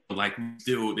 like,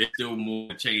 there's still more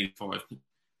to change as far as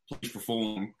police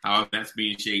reform, how that's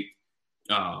being shaped.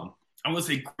 I would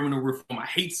say criminal reform. I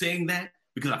hate saying that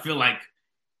because I feel like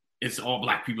it's all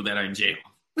black people that are in jail.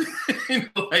 You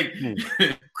know, like,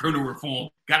 criminal reform,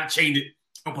 gotta change it,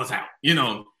 help us out, you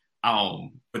know.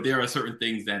 But there are certain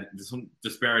things that there's some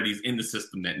disparities in the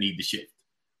system that need to shift.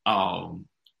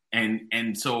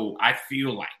 And so I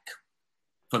feel like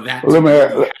for that to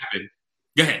happen,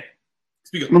 go ahead.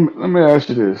 Speak up. Let me ask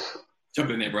you this.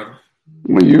 Jump in there, brother.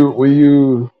 When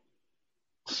you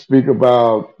speak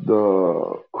about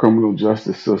the criminal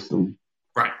justice system,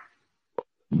 right?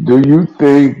 Do you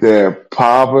think that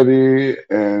poverty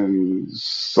and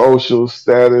social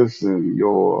status and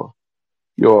your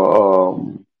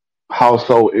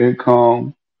household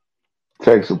income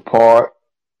takes a part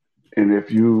in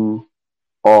if you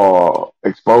are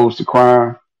exposed to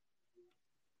crime?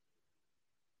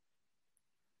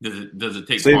 Does it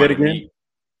take Say part that again?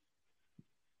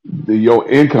 Your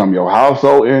income, your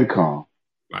household income.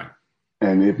 Right.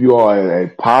 And if you are at a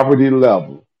poverty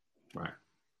level, right,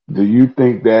 do you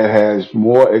think that has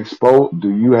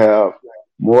do you have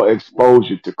more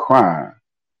exposure to crime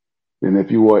than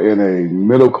if you were in a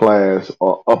middle class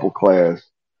or upper class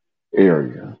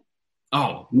area?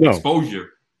 Oh, no.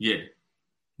 Exposure. Yeah.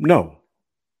 No.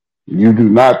 You do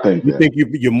not think you that? think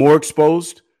you're more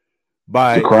exposed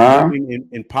by living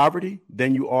in poverty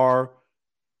than you are?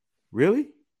 Really?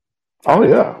 Oh,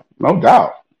 yeah. No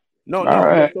doubt. No, All no.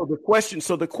 right. So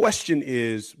the question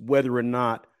is whether or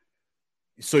not.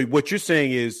 So what you're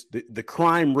saying is the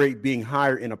crime rate being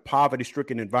higher in a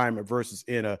poverty-stricken environment versus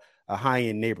in a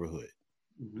high-end neighborhood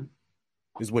Mhm.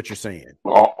 is what you're saying.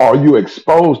 Are you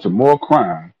exposed to more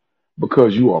crime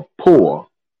because you are poor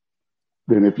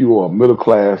than if you are middle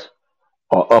class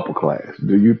or upper class?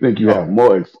 Do you think you have Oh,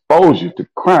 more exposure to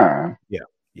crime yeah,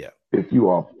 yeah, if you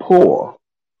are poor?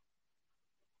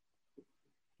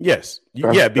 yes,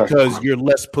 That's yeah, that's the because question. you're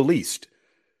less policed.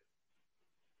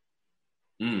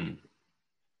 Mm.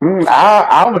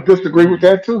 I would disagree with Mm.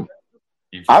 that too.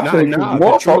 I Interesting. think it's Nah. The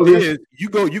more truth police. is, you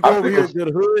go I over think here it's to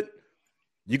the hood.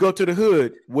 You go to the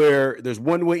hood where there's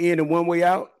one way in and one way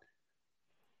out,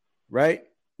 right?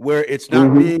 Where it's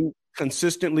not mhm. being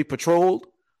consistently patrolled.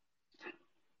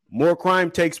 More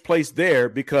crime takes place there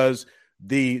because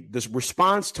the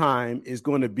response time is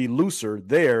going to be looser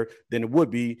there than it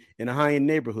would be in a high-end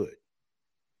neighborhood.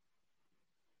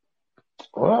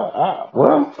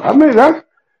 I mean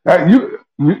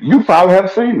you probably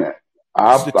have seen that.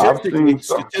 I've seen Statistically,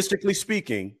 some. statistically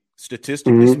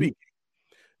Hmm. speaking,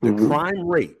 the Hmm. crime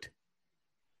rate,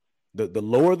 the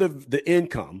lower the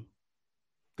income,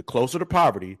 the closer to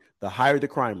poverty, the higher the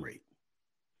crime rate.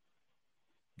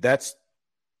 That's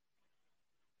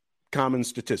common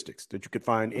statistics that you could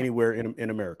find anywhere in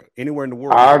America, anywhere in the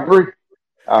world I for that matter. agree.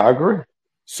 I agree.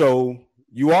 So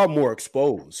you are more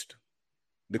exposed.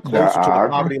 The That closer to the I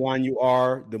agree. poverty line you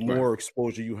are, the Right. more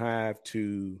exposure you have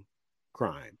to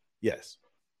crime. Yes.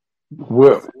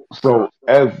 With so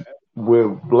as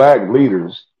with black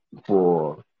leaders,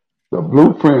 for the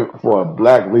blueprint for a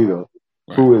black leader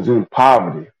Right. who is in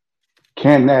poverty,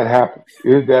 can that happen?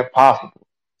 Is that possible?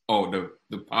 Oh,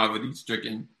 the poverty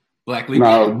stricken black leader.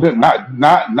 No, not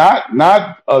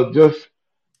just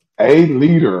a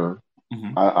leader.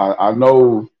 Hmm. I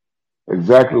know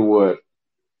exactly what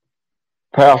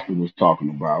Pastor was talking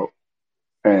about,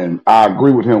 and I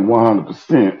agree with him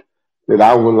 100% that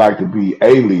I would like to be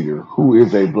a leader who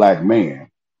is a black man.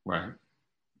 Right.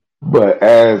 But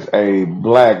as a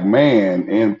black man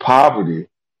in poverty,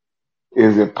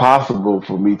 is it possible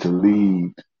for me to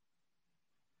lead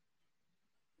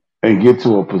and get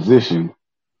to a position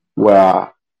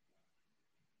where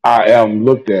I am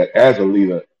looked at as a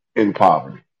leader in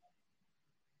poverty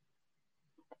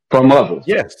from others?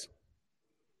 Yes.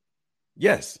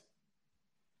 Yes.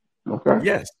 Okay.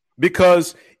 Yes.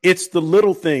 Because it's the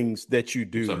little things that you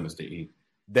What's up, do Mr. E?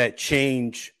 that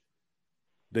change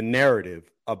the narrative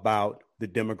about the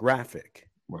demographic,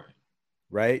 Right.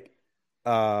 right?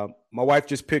 My wife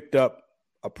just picked up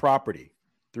a property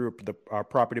through our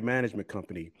property management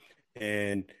company,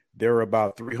 and there are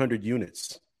about 300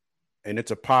 units, and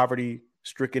it's a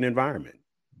poverty-stricken environment.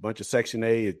 A bunch of Section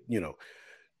A,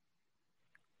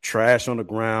 trash on the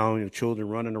ground, children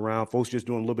running around, folks just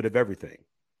doing a little bit of everything.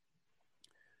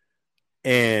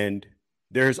 And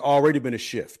there's already been a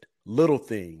shift. Little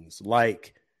things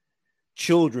like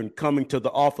children coming to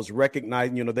the office,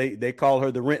 recognizing, they call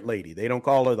her the rent lady. They don't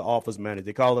call her the office manager.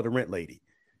 They call her the rent lady.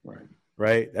 Right.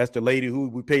 Right. That's the lady who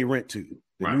we pay rent to,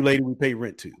 the Right. new lady we pay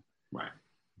rent to. Right.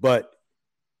 But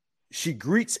she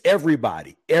greets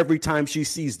everybody every time she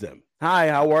sees them. Hi,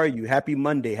 how are you? Happy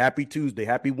Monday, happy Tuesday,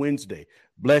 happy Wednesday.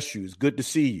 Bless you. It's good to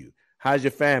see you. How's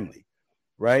your family?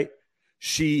 Right?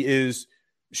 She's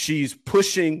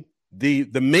pushing the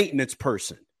maintenance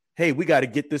person. Hey, we got to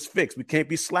get this fixed. We can't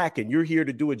be slacking. You're here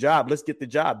to do a job. Let's get the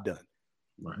job done.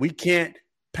 Right. We can't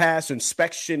pass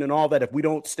inspection and all that if we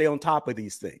don't stay on top of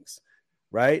these things.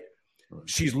 Right?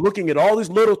 She's looking at all these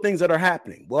little things that are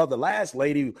happening. Well, the last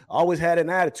lady always had an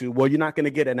attitude. Well, you're not going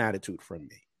to get an attitude from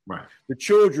me. Right. The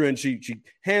children, she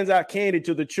hands out candy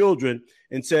to the children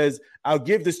and says, I'll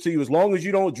give this to you as long as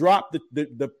you don't drop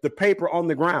the paper on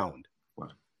the ground.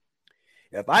 Right.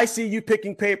 If I see you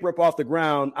picking paper up off the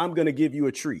ground, I'm going to give you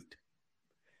a treat.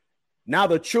 Now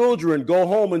the children go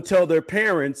home and tell their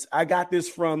parents, I got this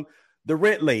from the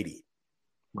rent lady.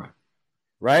 Right.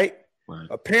 Right? Right.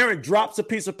 A parent drops a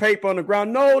piece of paper on the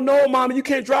ground. No, mama, you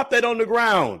can't drop that on the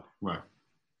ground. Right.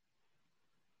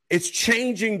 It's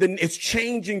changing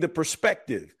the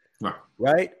perspective. Right.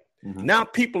 Right? Mm-hmm. Now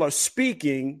people are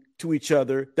speaking to each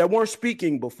other that weren't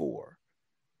speaking before.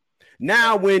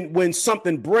 Now when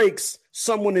something breaks,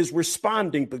 someone is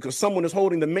responding because someone is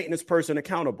holding the maintenance person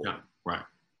accountable. Yeah. Right.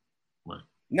 Right.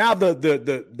 Now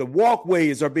the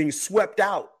walkways are being swept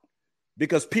out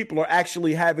because people are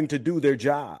actually having to do their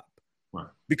job. Right.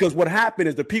 Because what happened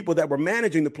is the people that were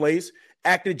managing the place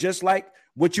acted just like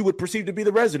what you would perceive to be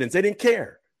the residents. They didn't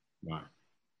care. Right.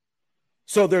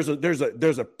 So there's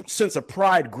a sense of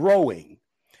pride growing,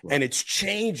 and it's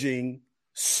changing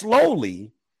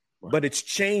slowly, but it's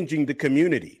changing the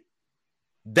community.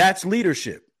 That's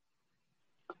leadership.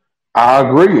 I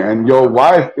agree. And your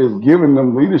wife is giving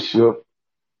them leadership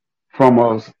from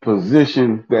a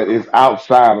position that is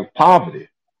outside of poverty.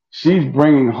 She's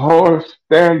bringing her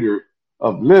standard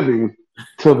of living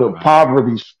to the Right.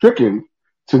 poverty stricken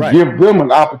to Right. give them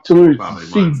an opportunity to Poverty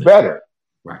see mindset. better.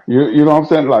 Right. You know what I'm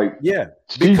saying? Like, Yeah,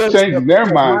 she's changing their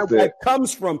because my mindset. wife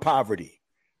comes from poverty.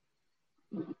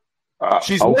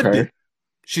 She's lived Okay. it.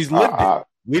 She's lived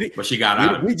it. But she got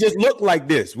out of We it. just look like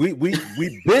this. We've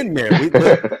been there.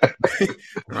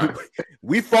 Right.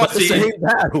 We fought But the see, same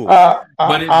battle.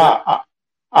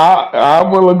 I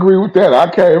will agree with that. I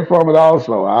came from it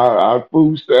also. I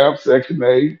food stamps, Section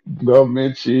 8,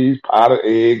 government cheese, pot of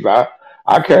eggs. I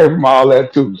came from all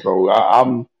that too. So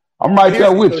I'm right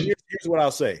there with you. Here's what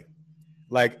I'll say.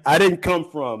 Like, I didn't come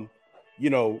from,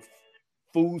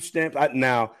 food stamps.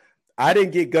 Now, I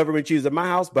didn't get government cheese at my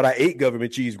house, but I ate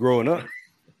government cheese growing up.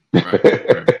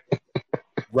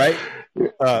 Right?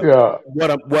 Yeah.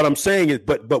 What I'm saying is,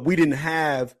 but we didn't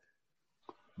have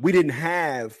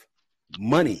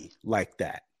money like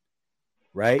that,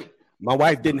 right? My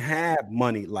wife didn't have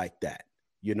money like that,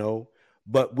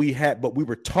 but we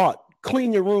were taught,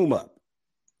 clean your room up,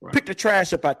 pick the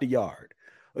trash up out the yard.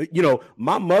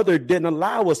 My mother didn't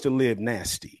allow us to live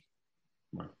nasty.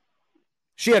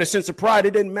 She had a sense of pride.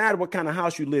 It didn't matter what kind of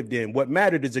house you lived in. What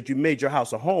mattered is that you made your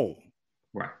house a home.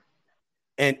 Right.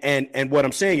 And what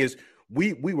I'm saying is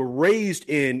we were raised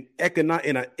in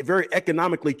a very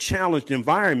economically challenged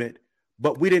environment,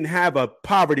 but we didn't have a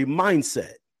poverty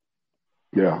mindset.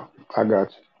 Yeah, I got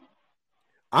you.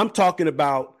 I'm talking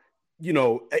about,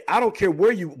 I don't care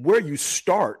where you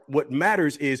start. What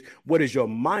matters is what is your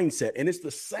mindset. And it's the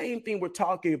same thing we're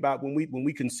talking about when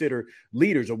we consider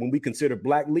leaders, or when we consider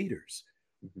Black leaders.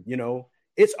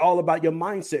 It's all about your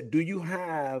mindset. Do you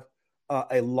have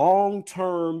a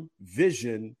long-term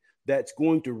vision that's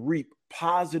going to reap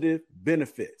positive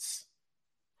benefits?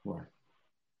 Right.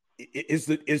 Is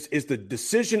the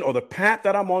decision or the path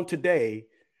that I'm on today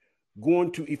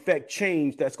going to effect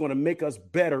change that's going to make us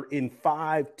better in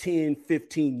 5, 10,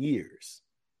 15 years?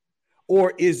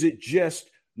 Or is it just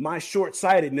my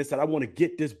short-sightedness that I want to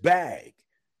get this bag?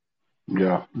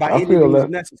 Yeah, by I any feel means that.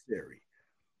 necessary.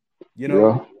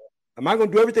 Yeah. Am I going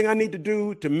to do everything I need to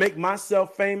do to make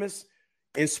myself famous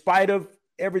in spite of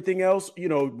everything else,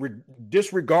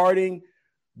 disregarding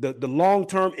the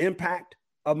long-term impact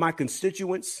of my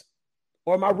constituents?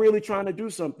 Or am I really trying to do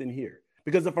something here?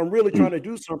 Because if I'm really trying to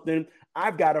do something,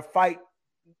 I've got to fight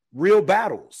real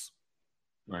battles.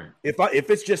 Right. If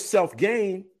it's just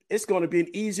self-gain, it's going to be an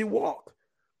easy walk.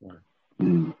 Right.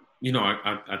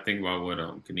 I think about what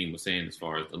Kaneem was saying as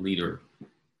far as the leader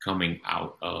coming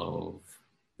out of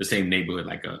the same neighborhood,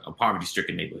 like a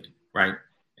poverty-stricken neighborhood, right?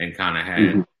 And kind of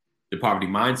had the poverty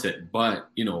mindset. But,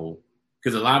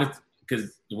 because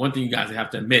the one thing you guys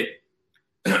have to admit,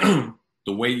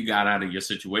 the way you got out of your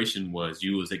situation was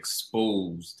you was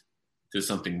exposed to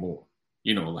something more.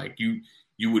 Like you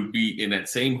would be in that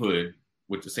same hood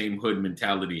with the same hood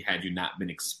mentality had you not been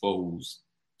exposed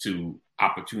to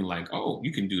opportunity, like, oh,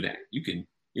 you can do that. You can,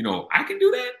 I can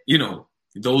do that.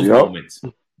 Those moments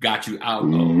got you out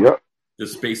of the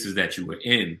spaces that you were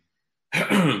in.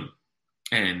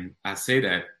 And I say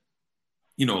that,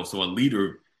 so a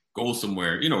leader goes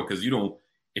somewhere, because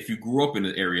if you grew up in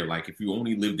an area, like if you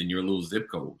only lived in your little zip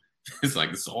code, it's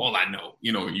like, it's all I know.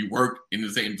 You work in the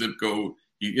same zip code,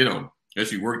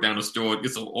 as you work down the store,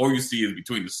 it's all you see is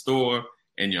between the store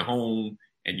and your home,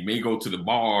 and you may go to the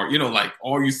bar, like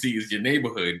all you see is your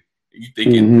neighborhood. You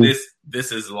thinking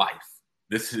this is life.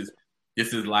 This is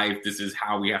life. This is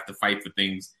how we have to fight for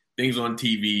things. Things on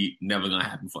TV never gonna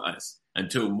happen for us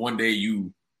until one day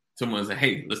someone say,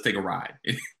 hey, let's take a ride.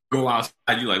 And go outside,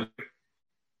 you're like,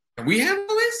 can we have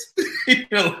all this?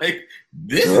 Like,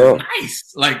 this is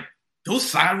nice. Like, those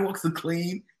sidewalks are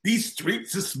clean. These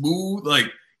streets are smooth.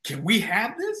 Like, can we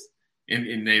have this?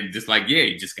 And they're just like, yeah,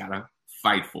 you just gotta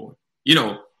fight for it.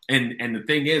 And the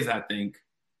thing is, I think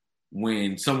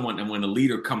when a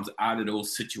leader comes out of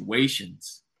those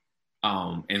situations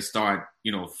and start,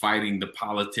 fighting the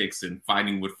politics and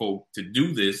fighting with folk to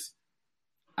do this,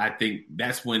 I think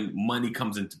that's when money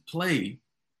comes into play.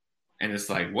 And it's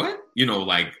like, what?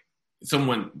 Like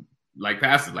someone like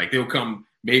Pastor, like they'll come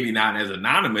maybe not as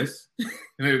anonymous. And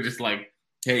they're just like,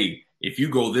 hey, if you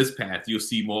go this path, you'll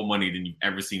see more money than you've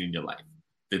ever seen in your life.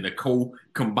 Than the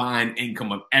combined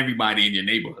income of everybody in your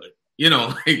neighborhood.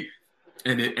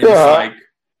 It's like,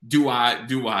 do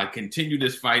I continue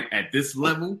this fight at this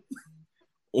level?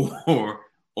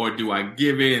 Or do I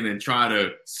give in and try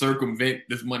to circumvent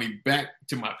this money back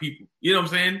to my people? You know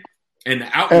what I'm saying? And the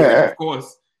outlet, And,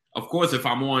 of course, if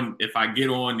I get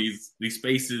on these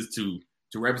spaces to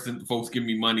represent the folks, give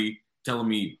me money, telling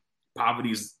me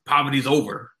poverty's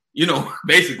over,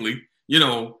 basically,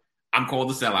 I'm called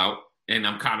to sell out, and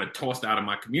I'm kind of tossed out of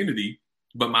my community.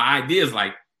 But my idea is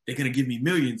like, they're gonna give me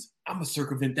millions. I'm gonna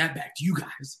circumvent that back to you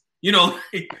guys,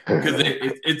 because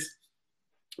it's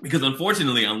because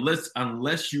unfortunately,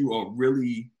 unless you are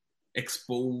really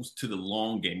exposed to the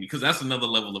long game, because that's another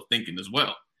level of thinking as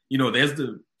well. There's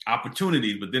the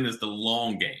opportunities, but then there's the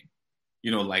long game.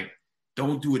 Like,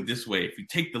 don't do it this way. If you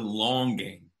take the long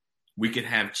game, we could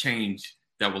have change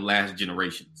that will last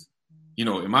generations. In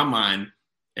my mind,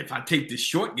 if I take this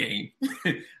short game,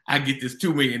 I get this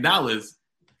 $2 million,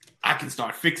 I can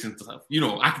start fixing stuff.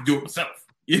 I can do it myself.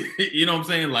 You know what I'm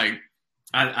saying? Like,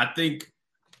 I think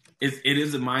it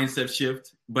is a mindset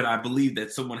shift, but I believe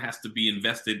that someone has to be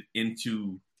invested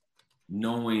into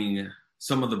knowing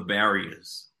some of the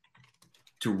barriers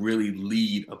to really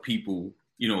lead a people,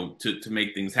 to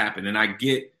make things happen. And I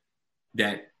get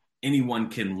that anyone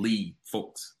can lead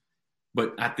folks,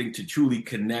 but I think to truly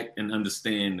connect and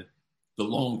understand the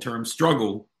long-term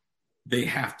struggle, they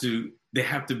have to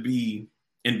be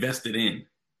invested in,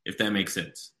 if that makes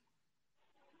sense.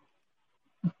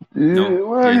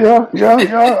 No?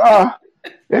 yeah.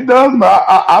 It does. But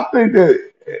I think that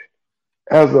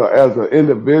as an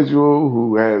individual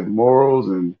who has morals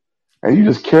and you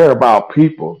just care about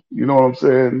people, you know what I'm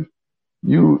saying?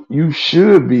 You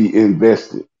should be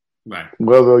invested, Right.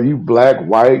 whether you black,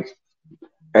 white,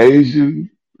 Asian,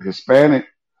 Hispanic.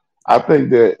 I think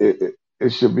that it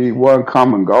should be one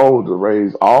common goal to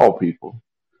raise all people.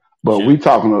 But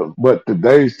but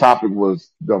today's topic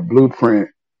was the blueprint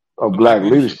of Black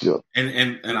black leadership.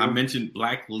 leadership. And I mentioned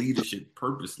black leadership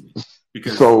purposely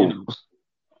because, So,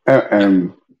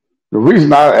 and the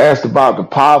reason I asked about the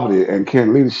poverty and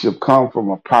can leadership come from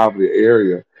a poverty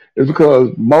area is because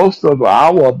most of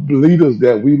our leaders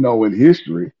that we know in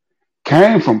history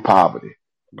came from poverty.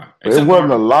 right. It Except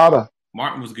wasn't a lot of.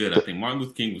 Martin was good. I think Martin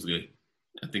Luther King was good.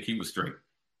 I think he was straight.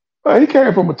 He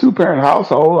came from a two-parent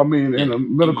household. I mean, in Yeah, a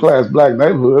middle-class black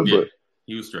neighborhood, yeah, but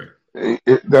he was straight.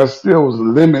 there still was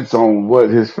limits on what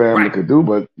his family Right. could do.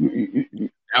 But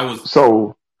That was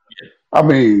so, yeah, I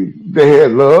mean, they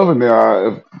had love, and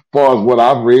as far as what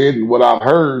I've read and what I've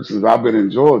heard since I've been in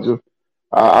Georgia,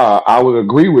 I would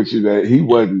agree with you that he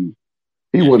wasn't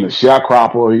yeah, a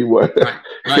sharecropper. He was,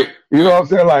 right, you know what I'm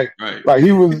saying? right. Like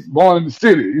he was born in the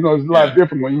city. It's a lot Yeah,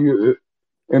 different when you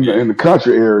in yeah, the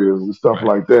country areas and stuff right,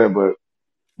 like that.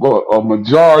 But a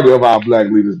majority of our black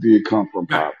leaders did come from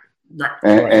right, poverty,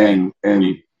 right. and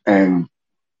Right. and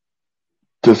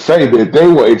to say that they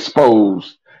were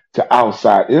exposed to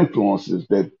outside influences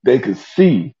that they could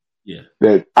see Yeah,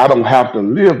 that I don't have to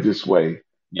live this way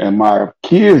yeah, and my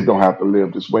kids don't have to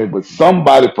live this way, but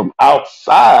somebody from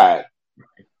outside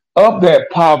of that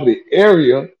poverty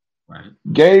area right,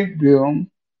 gave them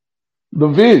the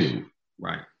vision.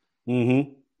 right.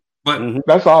 Mm-hmm. But Mm-hmm.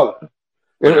 That's all.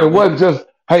 but I It will. wasn't just,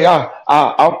 hey,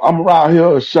 I'm around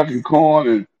here shucking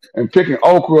corn and picking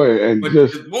okra and But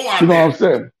just, there's more you out know what there. I'm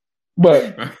saying?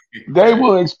 But Right, they right.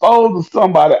 were exposed to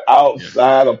somebody Yeah,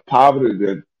 outside of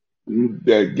poverty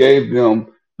that gave them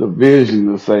the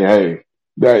vision to say, hey,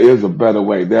 there is a better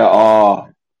way. There are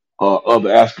other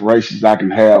aspirations I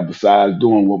can have besides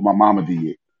doing what my mama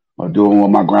did or doing what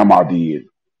my grandma did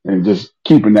and just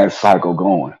keeping that cycle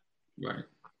going. right,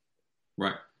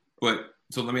 right. But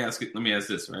so let me ask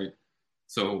this, right?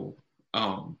 So,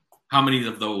 how many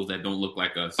of those that don't look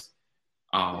like us,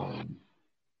 um,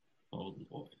 oh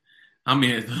Lord, how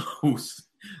many of those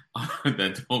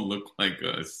that don't look like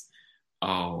us,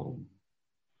 um,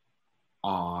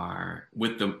 are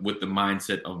with the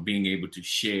mindset of being able to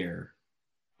share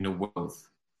the wealth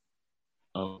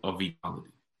of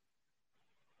equality?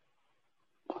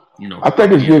 I How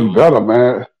think it's many of getting those? better,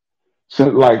 man.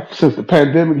 Since the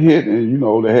pandemic hit and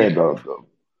they had Yeah, the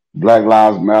Black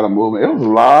Lives Matter movement, it was a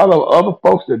lot of other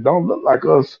folks that don't look like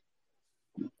us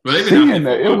but they've been out there seeing for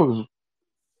that. a It while, was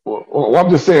well,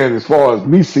 I'm just saying, as far as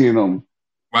me seeing them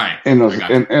right? in a I got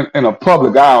you. in a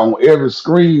public eye on every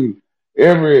screen,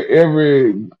 Right,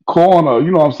 every corner.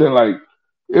 You know what I'm saying? Like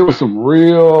it was right, some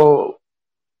real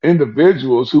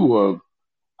individuals who were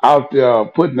out there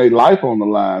putting their life on the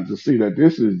line to see that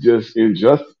this is just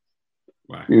injustice.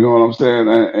 right, You know what I'm saying?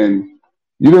 And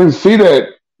you didn't see that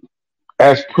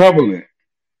as prevalent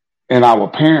in our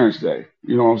parents' day.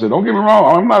 You know what I'm saying? Don't get me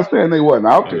wrong. I'm not saying they wasn't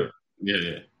out I know. there, Yeah,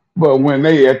 yeah. but when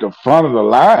they at the front of the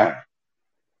line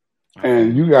I feel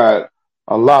and you. you got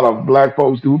a lot of black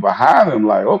folks who behind them,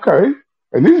 like, okay,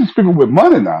 and these are people with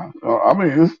money now. I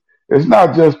mean, it's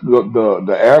not just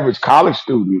the average college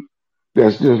student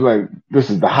that's just like this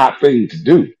is the hot thing to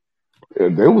do.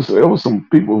 There was some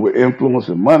people with influence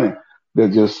and money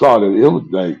that just saw that it was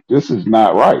like this is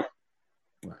not right.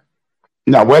 Right.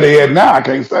 Now where they at now, I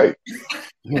can't say.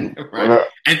 Right.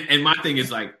 And my thing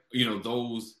is like,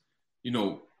 those,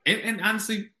 and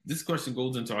honestly, this question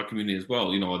goes into our community as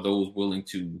well. Are those willing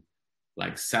to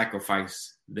like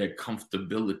sacrifice their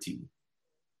comfortability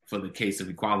for the case of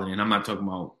equality? And I'm not talking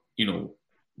about,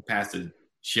 pastor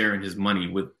sharing his money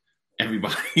with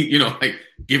everybody, like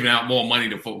giving out more money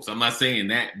to folks. I'm not saying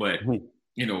that, but,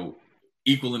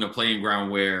 equaling a playing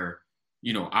ground where,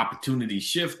 opportunities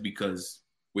shift because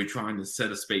we're trying to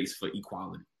set a space for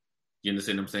equality. You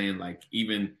understand what I'm saying? Like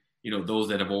even, those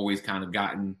that have always kind of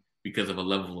gotten because of a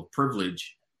level of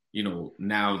privilege,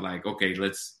 now like, okay,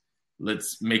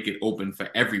 let's make it open for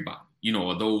everybody.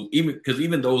 Or those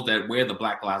even those that wear the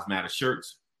Black Lives Matter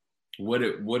shirts, what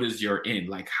is your end?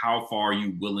 Like how far are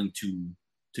you willing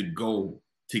to go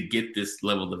to get this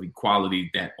level of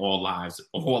equality that all lives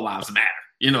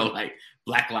matter, like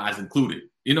Black lives included.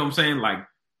 You know what I'm saying? Like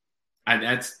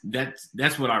that's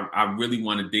what I really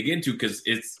want to dig into, because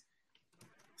it's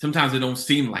sometimes it don't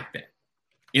seem like that.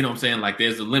 You know what I'm saying? Like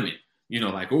there's a limit,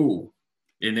 like, oh,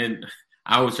 and then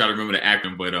I always try to remember the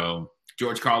acronym, but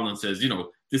George Carlin says,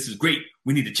 this is great.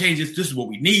 We need to change this. This is what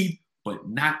we need, but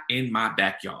not in my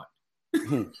backyard.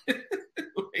 Like,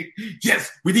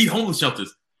 yes, we need homeless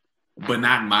shelters, but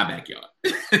not in my backyard.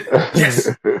 Yes,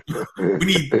 we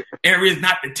need areas,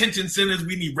 not detention centers.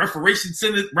 We need reparation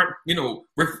centers,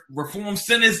 reform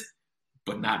centers,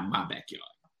 but not in my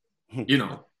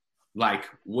backyard. Like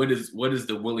what is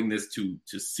the willingness to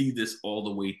see this all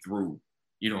the way through,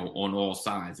 on all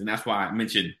sides? And that's why I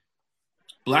mentioned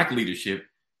Black leadership,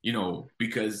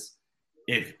 because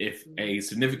if a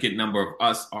significant number of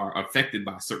us are affected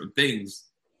by certain things,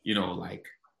 like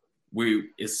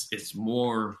it's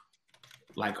more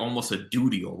like almost a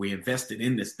duty, or we invested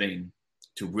in this thing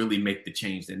to really make the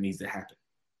change that needs to happen.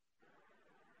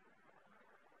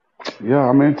 Yeah,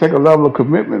 I mean, take a level of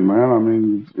commitment, man. I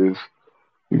mean, if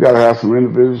you got to have some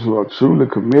individuals who are truly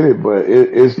committed, but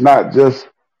it's not just.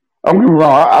 I'm getting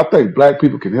wrong. I think Black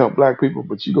people can help Black people,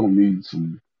 but you're gonna need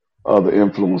some other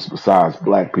influence besides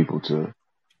Black people to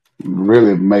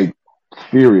really make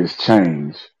serious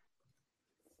change.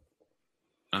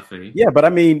 I think. Yeah, but I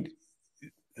mean,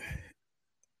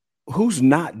 who's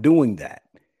not doing that?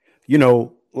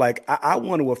 Like I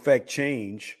want to affect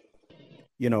change,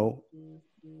 and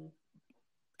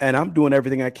I'm doing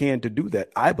everything I can to do that.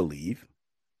 I believe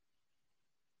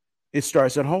it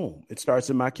starts at home. It starts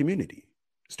in my community.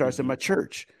 It starts in my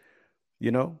church,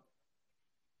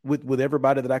 with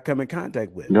everybody that I come in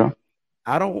contact with. Yeah.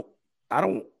 I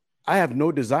have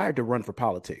no desire to run for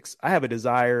politics. I have a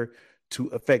desire to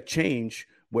affect change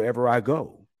wherever I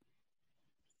go.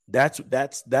 That's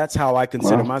how I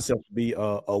consider myself to be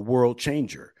a world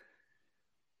changer.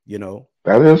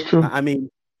 That is true. I mean,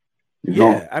 you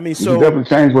so definitely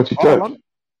change what you touch.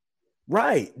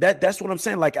 Right. That's what I'm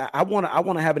saying. Like I want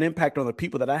to have an impact on the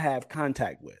people that I have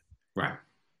contact with. Right.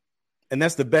 And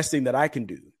that's the best thing that I can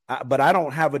do. But I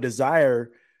don't have a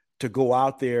desire to go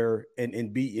out there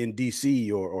and be in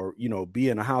DC or be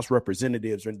in a House of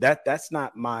Representatives, or that's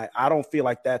not I don't feel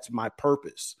like that's my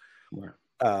purpose. Right.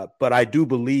 But I do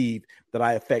believe that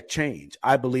I affect change.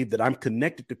 I believe that I'm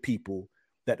connected to people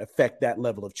that affect that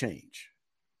level of change.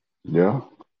 Yeah.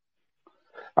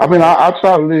 I mean, I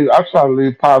try to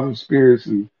leave positive spirits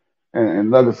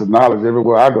and nuggets of knowledge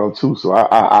everywhere I go too. So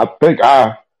I think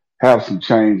I have some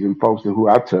change in folks who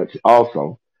I touch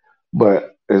also.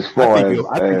 But as far I think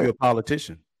you're a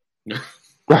politician.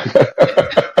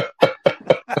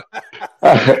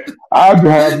 I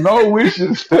have no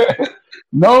wishes,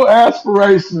 no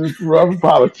aspirations for other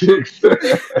politics.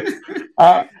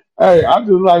 I'm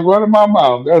just like running my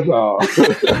mouth. That's all.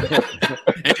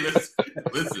 Hey,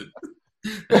 listen.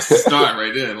 That's the start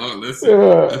right there. Listen.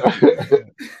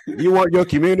 You want your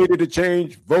community to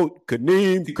change? Vote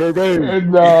Kaneem Curvey.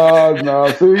 No.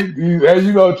 See, you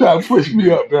gonna try to push me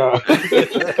up now.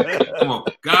 Come on.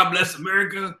 God bless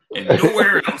America and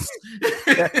nowhere else.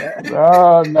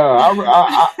 No.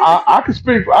 I can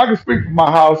speak. I can speak for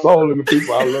my household and the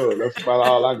people I love. That's about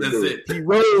all I can do. It. He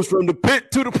rose from the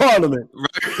pit to the parliament.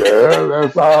 Right. Yeah,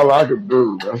 that's all I can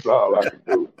do. That's all I can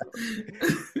do.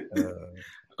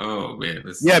 Oh man,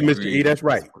 Mr. E, that's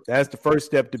right. That's the first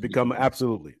step to become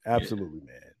absolutely, man.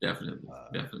 Definitely.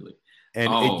 And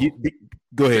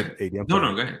go ahead, AD.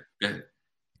 No, go ahead.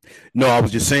 No, I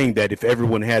was just saying that if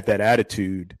everyone had that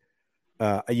attitude,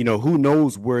 who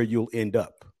knows where you'll end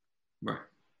up? Right.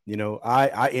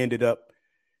 I ended up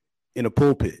in a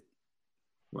pulpit.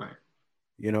 Right.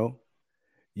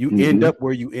 You end up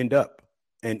where you end up.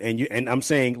 And I'm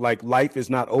saying, like, life is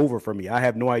not over for me. I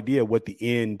have no idea what the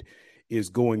end is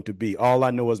going to be. All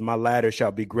I know is my latter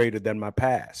shall be greater than my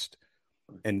past.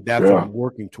 And that's what I'm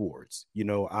working towards. You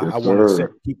know, I want to set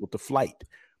people to flight.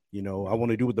 You know, I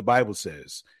want to do what the Bible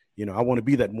says. You know, I want to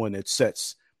be that one that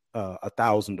sets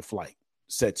 1,000 to flight,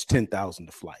 sets 10,000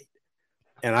 to flight.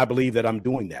 And I believe that I'm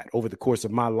doing that. Over the course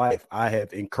of my life, I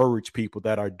have encouraged people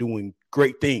that are doing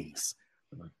great things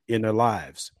in their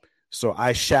lives. So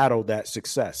I shadow that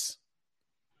success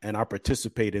and I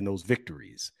participate in those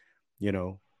victories, you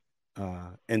know,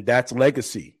 and that's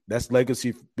legacy. That's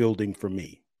legacy building for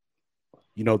me.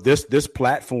 You know, this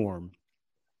platform,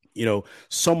 you know,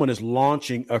 someone is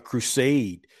launching a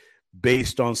crusade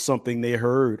based on something they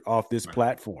heard off this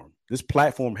platform. This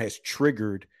platform has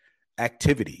triggered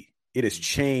activity. It has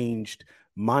changed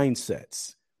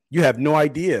mindsets. You have no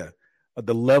idea of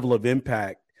the level of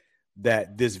impact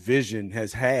that this vision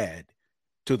has had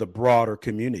to the broader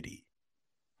community.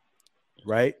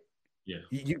 Right? Yeah.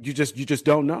 You just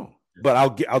don't know. But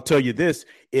I'll tell you this,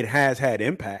 it has had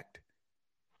impact.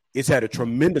 It's had a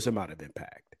tremendous amount of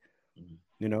impact.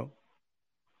 You know?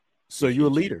 So you're a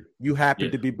leader. You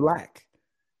happen to be Black.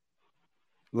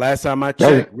 Last time I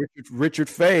checked, Richard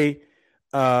Fay,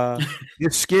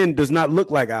 his skin does not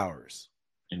look like ours.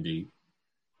 Indeed.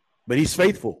 But he's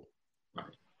faithful.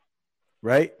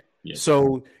 Right? Yes.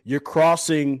 So you're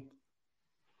crossing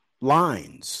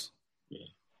lines. Yeah.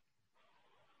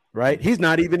 Right? He's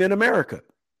not even in America.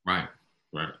 Right.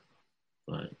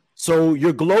 So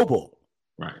you're global.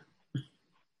 Right.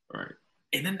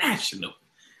 International.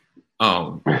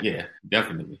 Yeah,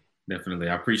 definitely.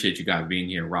 I appreciate you guys being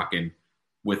here, rocking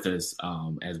with us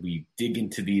as we dig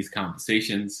into these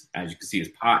conversations. As you can see,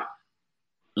 it's pot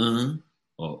or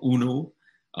uno.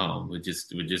 We're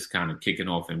just kind of kicking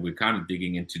off, and we're kind of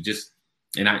digging into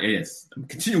I'm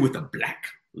continuing with the Black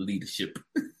leadership,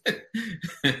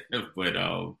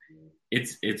 but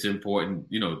it's important,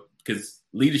 you know, because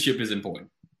leadership is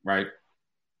important, right?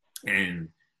 And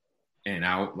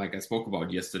like I spoke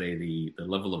about yesterday, the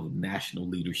level of national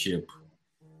leadership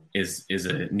is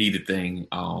a needed thing.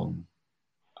 All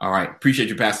right, appreciate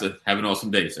you, Pastor. Have an awesome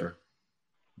day, sir.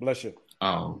 Bless you.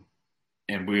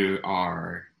 And we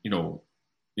are, you know,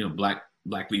 Black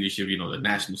leadership. You know, the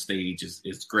national stage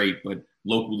is great, but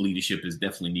local leadership is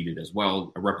definitely needed as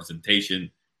well. A representation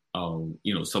of,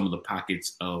 you know, some of the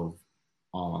pockets of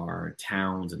our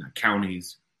towns and our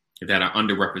counties that are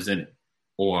underrepresented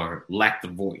or lack the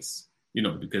voice. You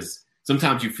know, because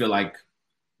sometimes you feel like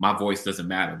my voice doesn't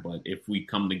matter, but if we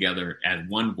come together as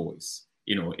one voice,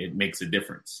 you know, it makes a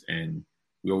difference. And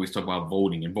we always talk about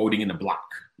voting and voting in the block.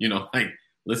 You know, like,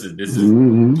 listen, this is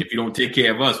if you don't take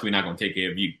care of us, we're not going to take care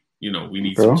of you. You know, we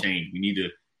need some change. We need to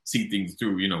see things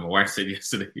through. You know, my wife said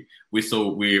yesterday,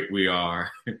 we are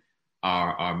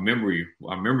our memory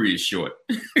is short.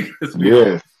 We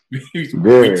have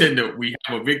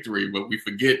a victory, but we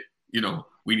forget. You know,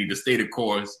 we need to stay the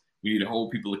course. We need to hold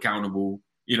people accountable,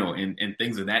 you know, and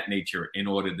things of that nature in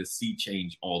order to see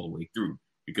change all the way through.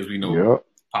 Because we know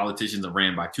politicians are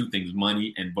ran by two things,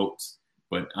 money and votes.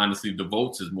 But honestly, the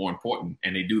votes is more important.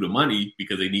 And they do the money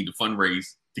because they need to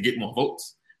fundraise to get more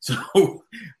votes. So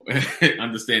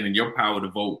understanding your power to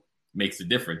vote makes a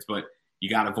difference. But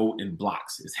you got to vote in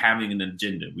blocks. It's having an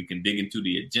agenda. We can dig into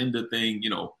the agenda thing,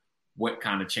 you know, what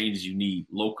kind of changes you need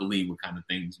locally, what kind of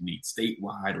things you need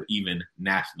statewide or even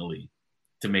nationally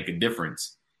to make a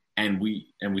difference. And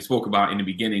we spoke about in the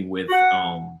beginning with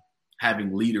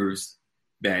having leaders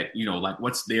that, you know, like,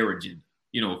 what's their agenda?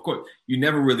 You know, of course, you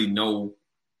never really know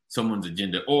someone's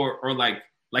agenda or like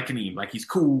Kaneem, like he's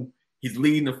cool, he's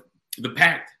leading the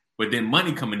pack, but then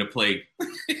money come into play,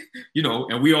 you know,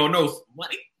 and we all know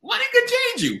money could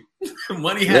change you.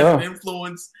 Money has an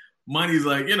influence. Money's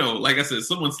like, you know, like I said,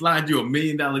 someone slides you $1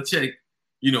 million check,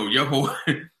 you know, your whole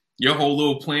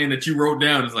little plan that you wrote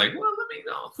down is like, well, let me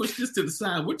push this to the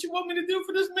side. What you want me to do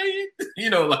for this million? You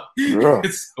know, like,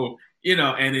 so, you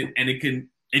know, and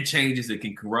it changes, it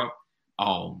can corrupt.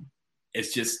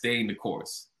 It's just staying the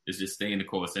course.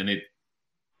 And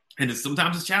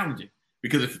sometimes it's challenging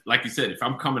because if, like you said, if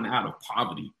I'm coming out of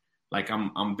poverty, like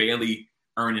I'm barely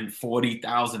earning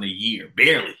 $40,000 a year,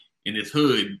 barely in this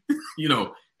hood, you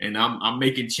know, and I'm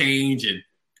making change and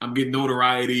I'm getting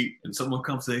notoriety, and someone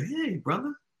comes and say, hey,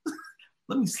 brother,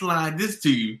 let me slide this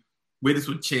to you, where this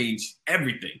would change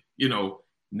everything. You know,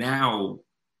 now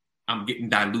I'm getting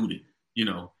diluted, you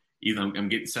know, either I'm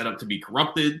getting set up to be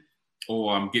corrupted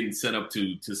or I'm getting set up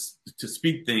to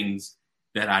speak things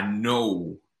that I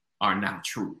know are not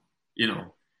true, you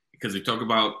know, because they talk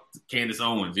about Candace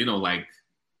Owens, you know, like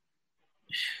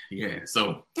Yeah,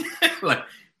 so like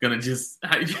gonna just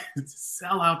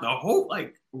sell out the whole,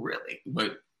 like, really?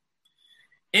 But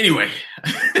anyway,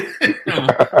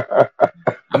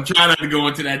 I'm trying not to go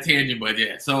into that tangent, but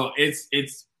yeah. So it's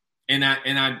and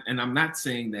I'm not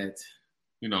saying that,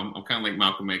 you know, I'm kind of like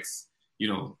Malcolm X, you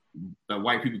know, that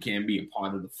white people can't be a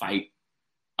part of the fight,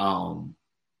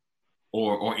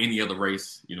 or any other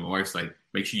race, you know, or it's like,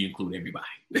 make sure you include everybody.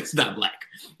 It's not black,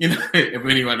 you know, if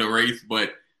any other race.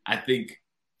 But I think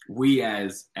we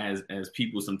as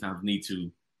people sometimes need to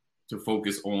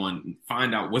focus on,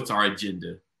 find out what's our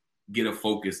agenda, get a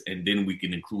focus, and then we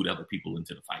can include other people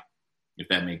into the fight, if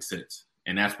that makes sense.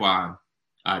 And that's why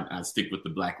I stick with the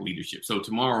black leadership. So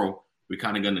tomorrow we're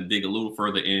kind of going to dig a little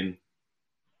further in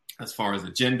as far as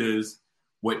agendas,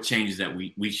 what changes that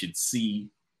we should see,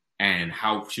 and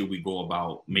how should we go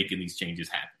about making these changes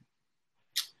happen.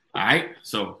 All right.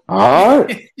 So all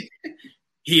right.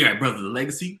 Here at Brothers of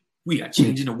Legacy, we are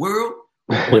changing the world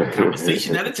one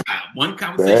conversation at a time. One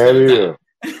conversation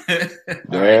That at a time.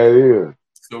 That is.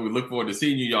 So we look forward to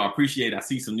seeing you. Y'all appreciate it. I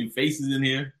see some new faces in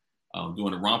here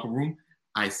doing the romper room.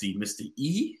 I see Mr.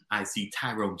 E. I see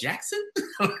Tyrone Jackson.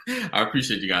 I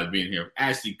appreciate you guys being here.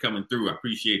 Ashley coming through. I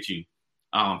appreciate you.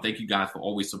 Thank you guys for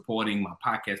always supporting my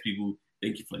podcast, people.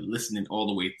 Thank you for listening all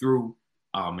the way through.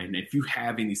 And if you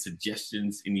have any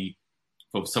suggestions,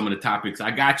 for some of the topics,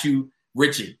 I got you.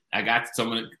 Richard, I got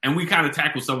some of it. And we kind of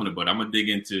tackled some of it, but I'm going to dig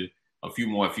into a few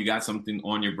more. If you got something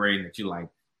on your brain that you like,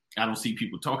 I don't see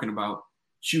people talking about,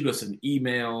 shoot us an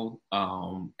email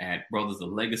at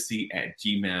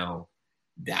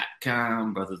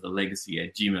brothersoflegacy@gmail.com,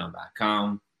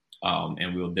 brothersoflegacy@gmail.com,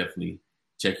 and we'll definitely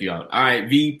check you out. All right,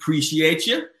 V, appreciate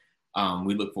you.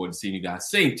 We look forward to seeing you guys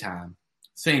same time,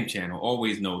 same channel.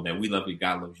 Always know that we love you,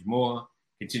 God loves you more.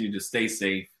 Continue to stay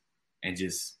safe and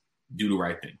just do the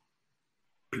right thing.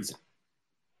 Peace out.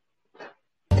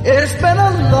 It's been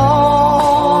a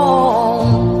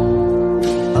long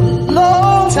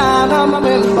time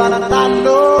coming, but I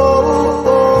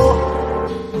know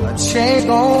a change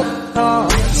gon' come,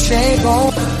 change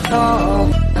gon'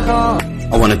 come.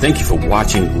 I want to thank you for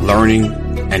watching, learning,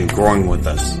 and growing with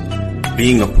us,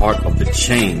 being a part of the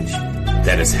change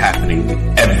that is happening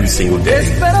every single day. It's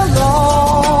been a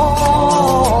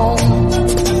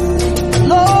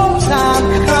long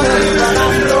time coming, but I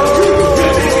know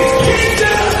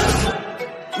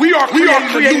We are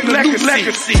creating a new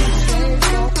legacy.